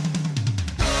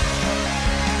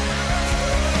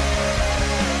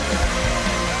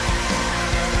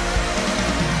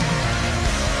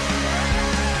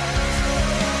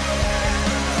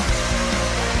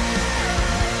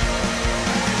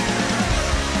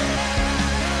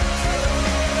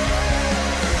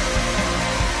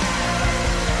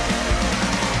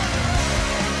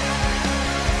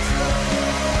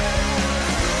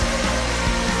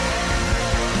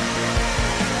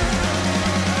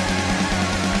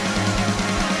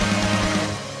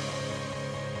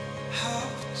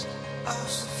 Out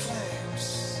of the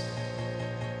flames,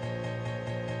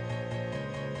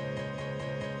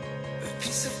 a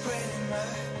piece of brain in my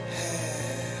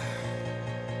hair.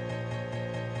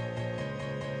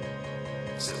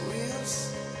 The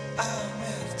wheels are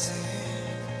melting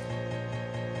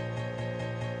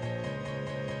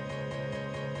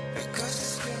because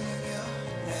they're screaming your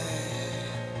name.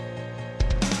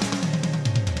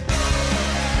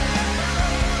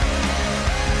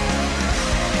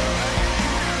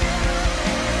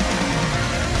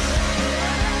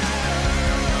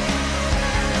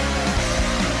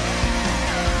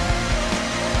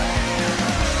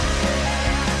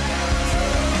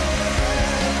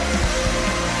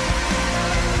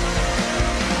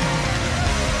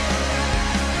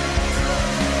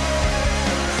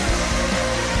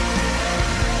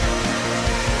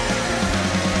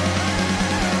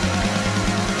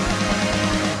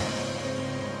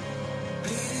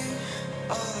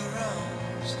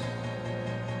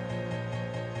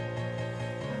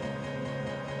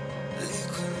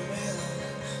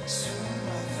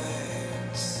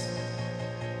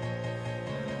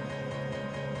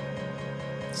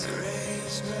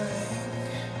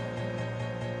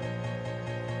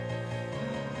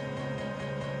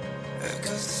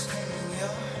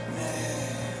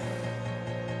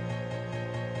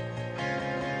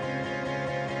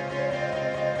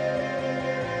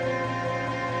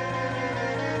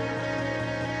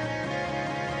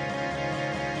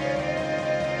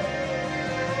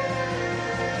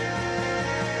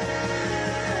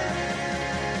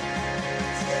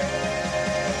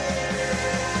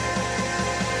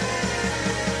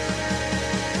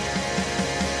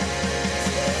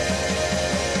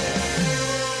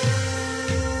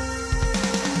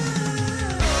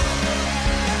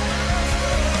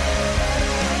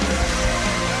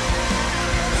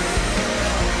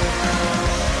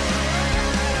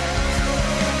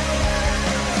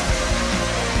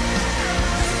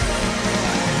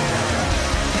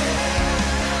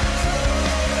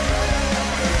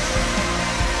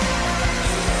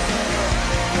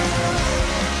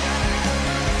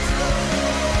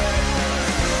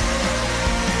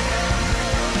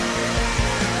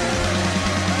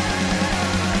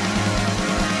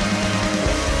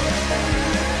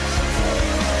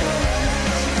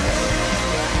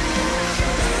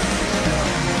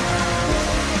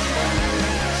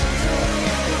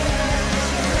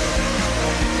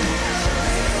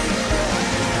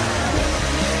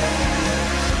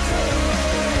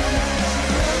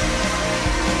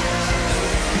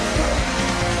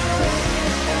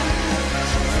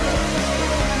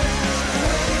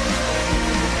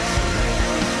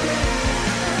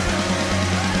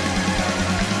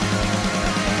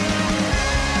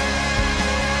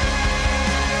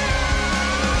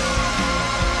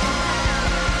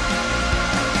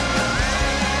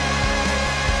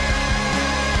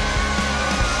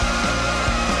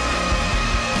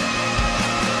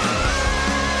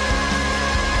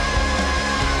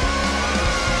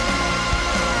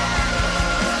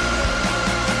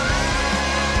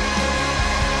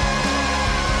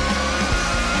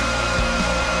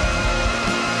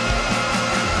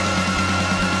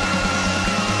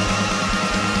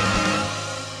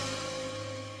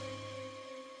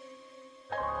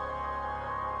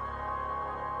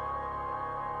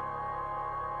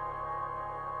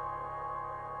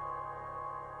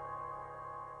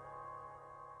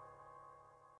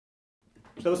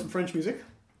 So that was some French music.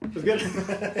 It was good.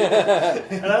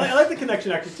 And I like the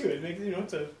connection actor too. It makes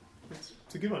it's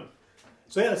a good one.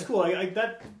 So yeah, that's cool. I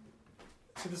that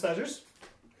synthesizers.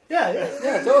 Yeah,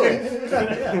 totally.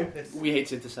 Yeah. We hate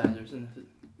synthesizers. And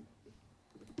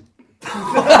I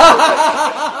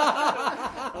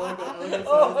like that.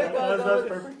 Oh my God, That's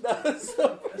perfect. That was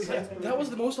so perfect. that was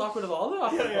the most awkward of all the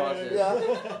awkward pauses. Yeah.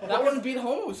 That wouldn't beat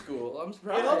homo school. I'm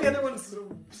surprised. And all the other ones,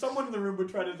 someone in the room would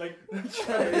try to like.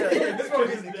 This one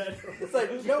is dead. It's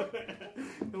like, nope.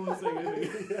 No one's saying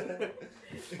anything.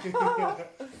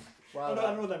 Wow. I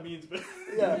don't know what that means, but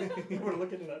Yeah. you want to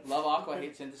look into that. Love Aqua,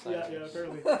 hate synthesizers. Yeah,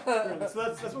 apparently. So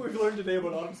that's what we've learned today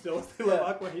about Autumn Still. They love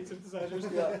Aqua, hate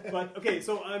synthesizers. Yeah. But okay,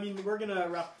 so I mean, we're gonna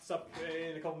wrap this up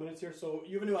in a couple minutes here. So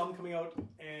you have a new album coming out,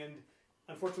 and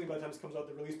unfortunately, by the time this comes out,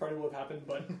 the release party will have happened.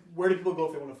 But where do people go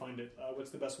if they want to find it?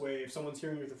 What's the best way? If someone's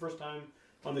hearing you for the first time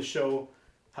on this show,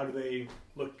 how do they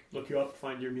look you up,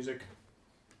 find your music?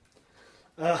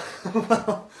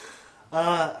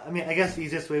 I mean, I guess the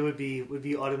easiest way would be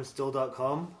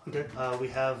autumnstill.com. Okay. We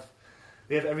have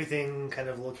everything kind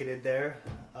of located there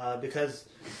because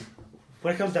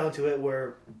when it comes down to it,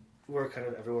 we're kind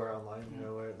of everywhere online. You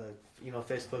know, we're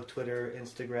Facebook, Twitter,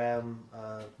 Instagram,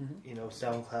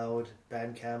 SoundCloud,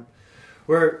 Bandcamp.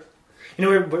 We're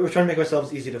trying to make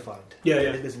ourselves easy to find. Yeah.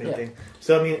 Is the main thing.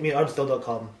 So I mean,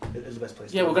 autumnstill.com is the best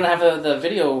place. Yeah, we're gonna have the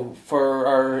video for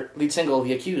our lead single,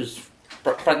 "The Accused,"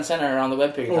 front and center on the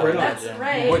webpage. Oh, right on. That's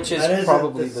right. Which is That is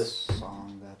probably the the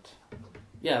song that...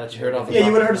 Yeah, that you heard off the Yeah, top.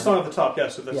 you would have heard a song at the top. Yeah,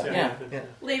 so that's Yeah. Yeah.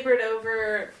 Labored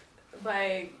over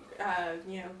by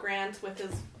Grant with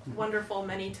his wonderful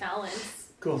many talents.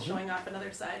 Cool. Showing off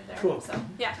another side there. Cool. So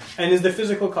yeah. And is the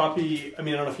physical copy? I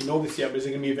mean, I don't know if you know this yet, but is it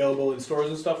going to be available in stores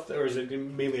and stuff, or is it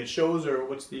mainly at shows, or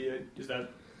what's the? Is that?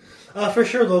 For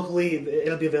sure, locally,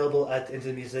 it'll be available at Into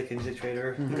the Music and Music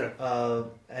Trader, Okay.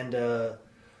 and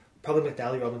probably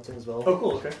McNally Robinson as well. Oh,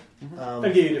 cool. Okay.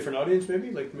 That'd give you a different audience, maybe.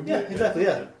 Maybe Yeah, exactly.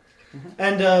 Yeah,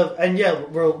 and yeah,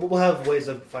 we'll have ways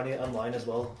of finding it online as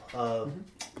well.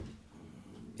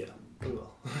 Yeah. We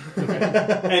will.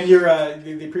 And your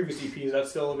the previous EP, is that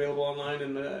still available online,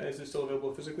 and is it still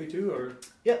available physically too, or?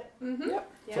 Mm-hmm.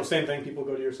 Yep. So same thing. People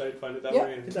go to your site, find it that Yeah,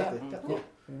 way. And Exactly. Yeah. Yeah.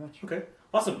 Pretty much. Okay,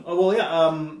 awesome. Well,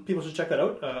 yeah, people should check that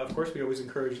out. Of course, we always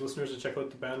encourage listeners to check out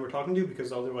the band we're talking to,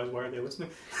 because otherwise, why are they listening?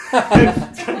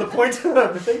 It's kind of the point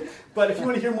of the thing. But if you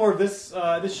want to hear more of this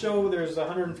this show, there's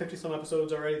 150 some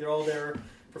episodes already. They're all there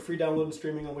for free download and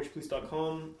streaming on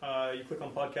witchpolice.com. You click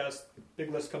on podcast,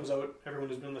 big list comes out. Everyone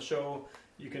who's been on the show.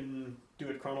 You can do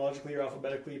it chronologically or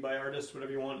alphabetically by artist,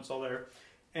 whatever you want. It's all there.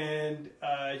 And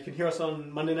you can hear us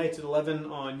on Monday nights at 11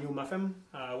 on UMFM,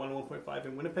 101.5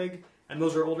 in Winnipeg. And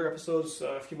those are older episodes,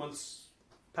 a few months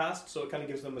past, so it kind of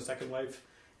gives them a second life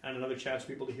and another chance for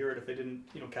people to hear it if they didn't,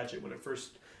 catch it when it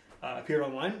first appeared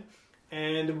online.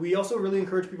 And we also really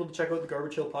encourage people to check out the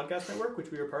Garbage Hill Podcast Network, which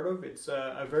we are part of. It's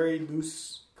a very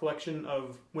loose collection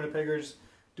of Winnipeggers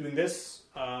doing this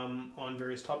on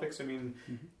various topics. I mean,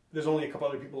 there's only a couple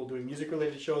other people doing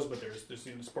music-related shows, but there's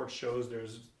sports shows,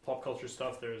 there's pop culture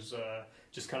stuff, there's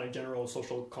just kind of general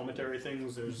social commentary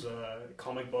things, there's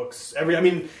comic books,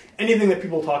 anything that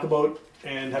people talk about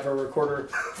and have a recorder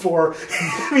for.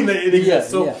 They exist.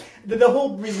 So the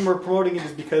whole reason we're promoting it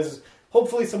is because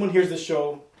hopefully someone hears this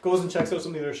show, goes and checks out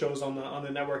some of the other shows on the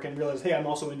network, and realizes, hey, I'm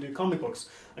also into comic books.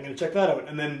 I'm going to check that out,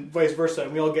 and then vice versa,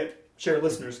 and we all get share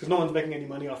listeners because no one's making any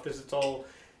money off this. It's all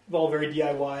very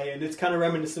DIY, and it's kind of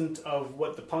reminiscent of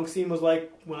what the punk scene was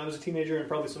like when I was a teenager, and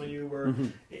probably some of you were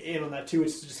in on that too.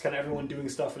 It's just kind of everyone doing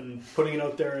stuff and putting it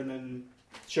out there and then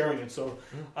sharing it. So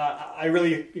I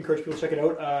really encourage people to check it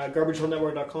out.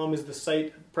 GarbageHillNetwork.com is the site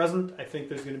at present. I think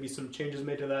there's going to be some changes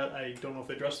made to that. I don't know if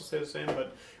the address will stay the same,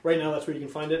 but right now that's where you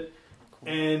can find it. Cool.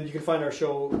 And you can find our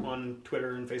show on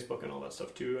Twitter and Facebook and all that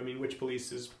stuff too. I mean, Witch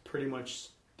Police is pretty much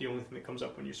the only thing that comes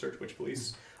up when you search Witch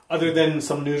Police. Other than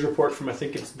some news report from, I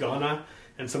think it's Ghana,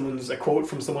 and a quote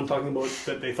from someone talking about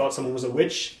that they thought someone was a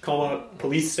witch,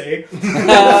 police say. Comes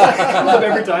up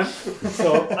every time.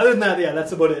 So other than that, yeah,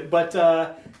 that's about it. But check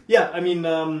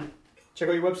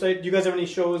out your website. Do you guys have any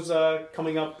shows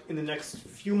coming up in the next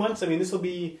few months? I mean, this will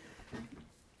be,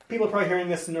 people are probably hearing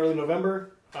this in early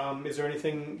November. Is there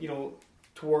anything,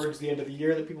 towards the end of the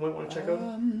year that people might want to check out?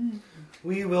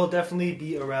 We will definitely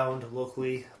be around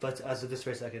locally, but as of this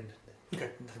very second. Okay.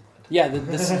 Yeah,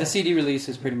 the CD release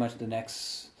is pretty much the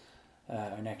next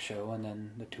our next show, and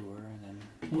then the tour, and then.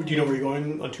 Do you know where you're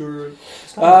going on tour?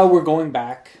 We're going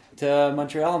back to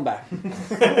Montreal and back.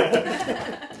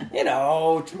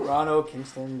 Toronto,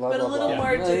 Kingston, blah but blah a little blah.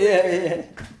 more to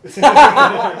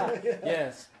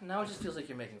Yes. Now it just feels like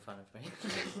you're making fun of me.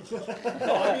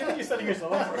 No, I think you're setting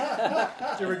yourself up for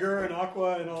it. De rigueur and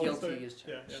Aqua and all Guilty that as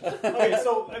stuff. Yeah. Okay,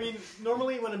 so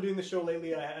normally when I'm doing the show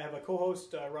lately, I have a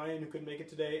co-host, Ryan, who couldn't make it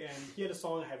today, and he had a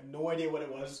song. I have no idea what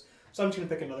it was, so I'm just going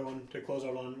to pick another one to close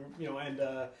out on. And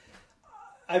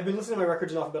I've been listening to my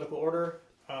records in alphabetical order.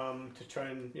 To try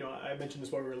and, I mentioned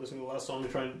this while we were listening to the last song,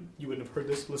 you wouldn't have heard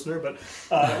this, listener, but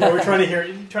we're trying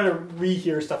to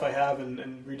rehear stuff I have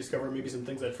and rediscover maybe some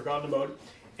things I'd forgotten about.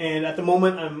 And at the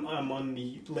moment, I'm on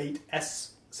the late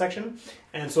S section,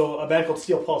 and so a band called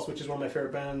Steel Pulse, which is one of my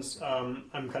favorite bands, I'm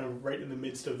kind of right in the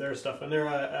midst of their stuff, and they're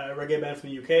a reggae band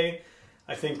from the UK.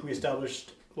 I think we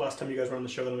established last time you guys were on the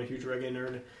show that I'm a huge reggae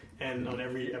nerd, and on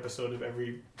every episode of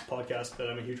every podcast that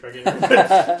I'm a huge reggae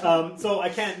nerd. So I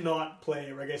can't not play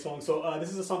a reggae song. So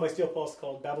this is a song by Steel Pulse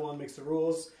called Babylon Makes the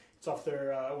Rules. It's off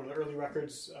their one of the early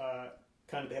records.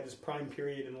 They had this prime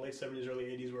period in the late 70s, early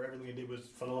 80s where everything they did was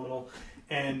phenomenal.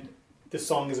 And this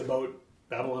song is about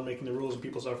Babylon making the rules and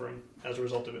people suffering as a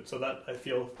result of it. So that, I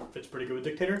feel, fits pretty good with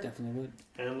Dictator. Definitely would.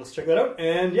 And let's check that out.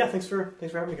 And yeah, thanks for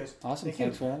having me, guys. Awesome.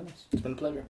 Thanks for having us. It's been a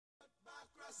pleasure.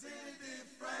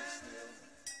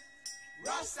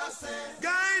 Rasta say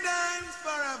guidance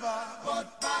forever,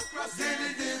 but backwards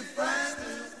in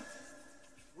different.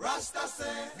 Rasta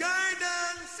say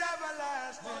guidance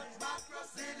everlasting, but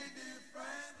backwards in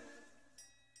different.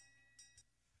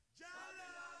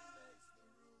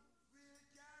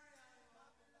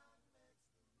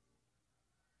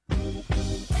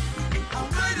 And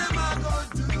what am I gonna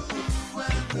do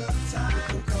when the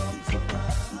time comes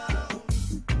around?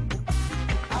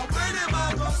 And what am I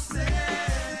gonna say?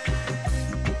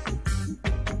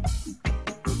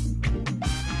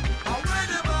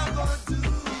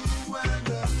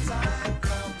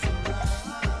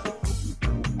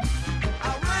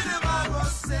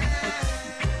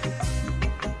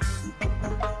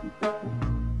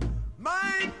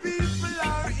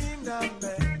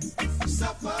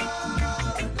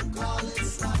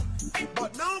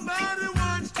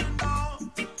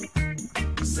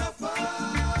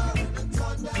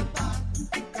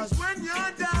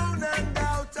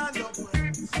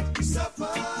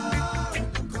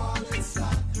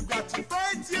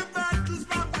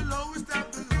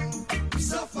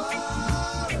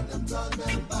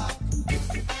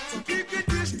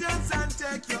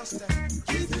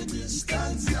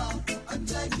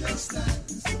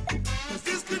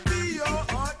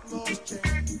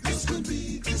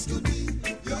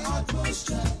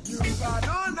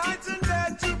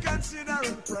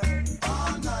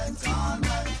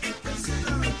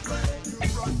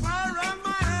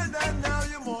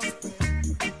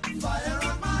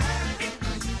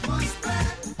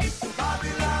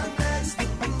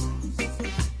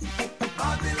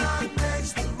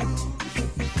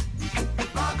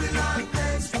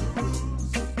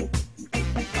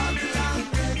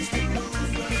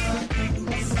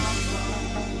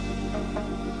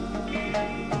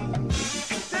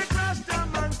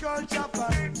 culture,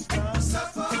 for instance.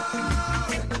 Suffer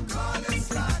when the call is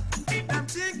slack. Them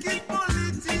think it's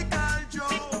political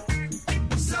joke.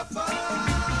 Suffer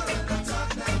when they turn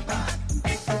them back.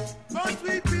 But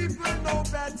we people know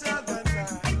better than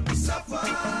that. Suffer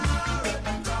when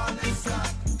the call is slack.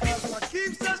 'Cause what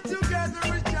keeps us together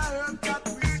is the herb that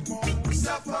we smoke.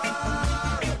 Suffer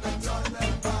when they turn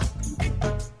them back.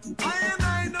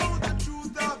 I know the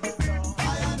truth of it all. I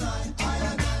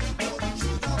know the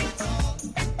truth of it all.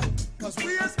 'Cause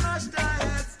we have smashed our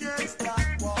heads against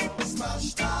that wall.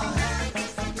 Smashed our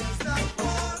heads against that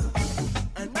wall.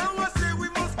 And now I say we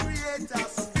must create a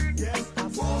scene. Yes,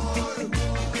 boy,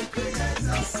 create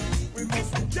a scene. We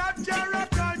must recapture our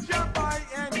culture by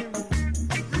any means.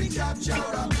 Recapture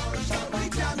our culture,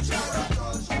 recapture our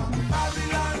culture.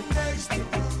 Babylon makes the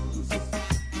rules.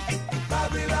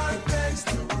 Babylon makes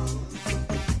the rules.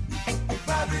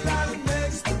 Babylon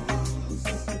makes the rules.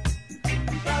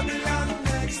 Babylon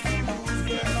makes the rules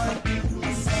where my people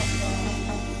suffer.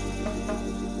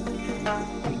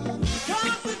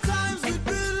 Count the times we've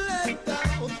been let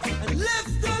down and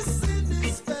left us in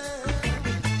despair.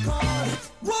 Cause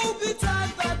woe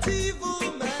betide that evil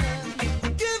man,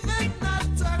 give it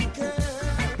not a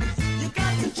care. You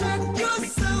got to check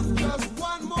yourself just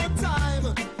one more time.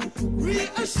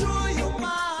 Reassure your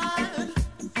mind.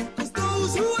 'Cause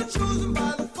those who are chosen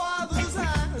by the Father's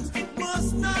hands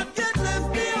must not get left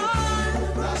behind.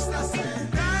 Rasta said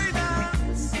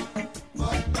guidance,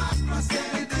 but Rasta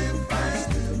said different.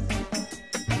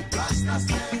 Rasta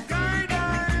said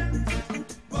guidance,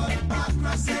 but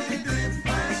Rasta said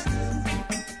different.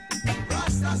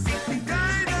 Rasta said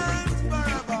guidance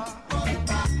forever, but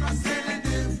Rasta said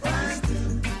different.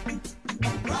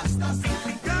 Rasta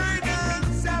said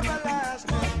guidance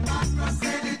everlasting, but Rasta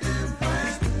said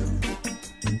different.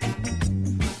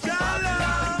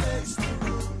 Babylon makes the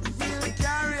rules. We'll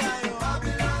carry on.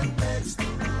 Babylon makes the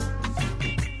rules.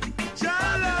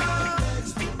 Jala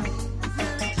makes the rules.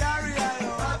 We'll carry on.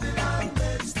 Babylon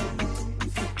makes the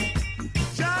rules.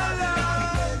 Jala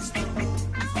makes the rules.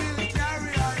 We'll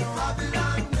carry on.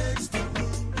 Babylon makes the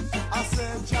rules. I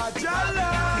said Jala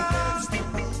makes the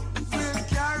rules. We'll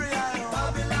carry on.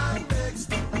 Babylon makes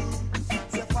the rules.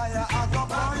 Say fire, I go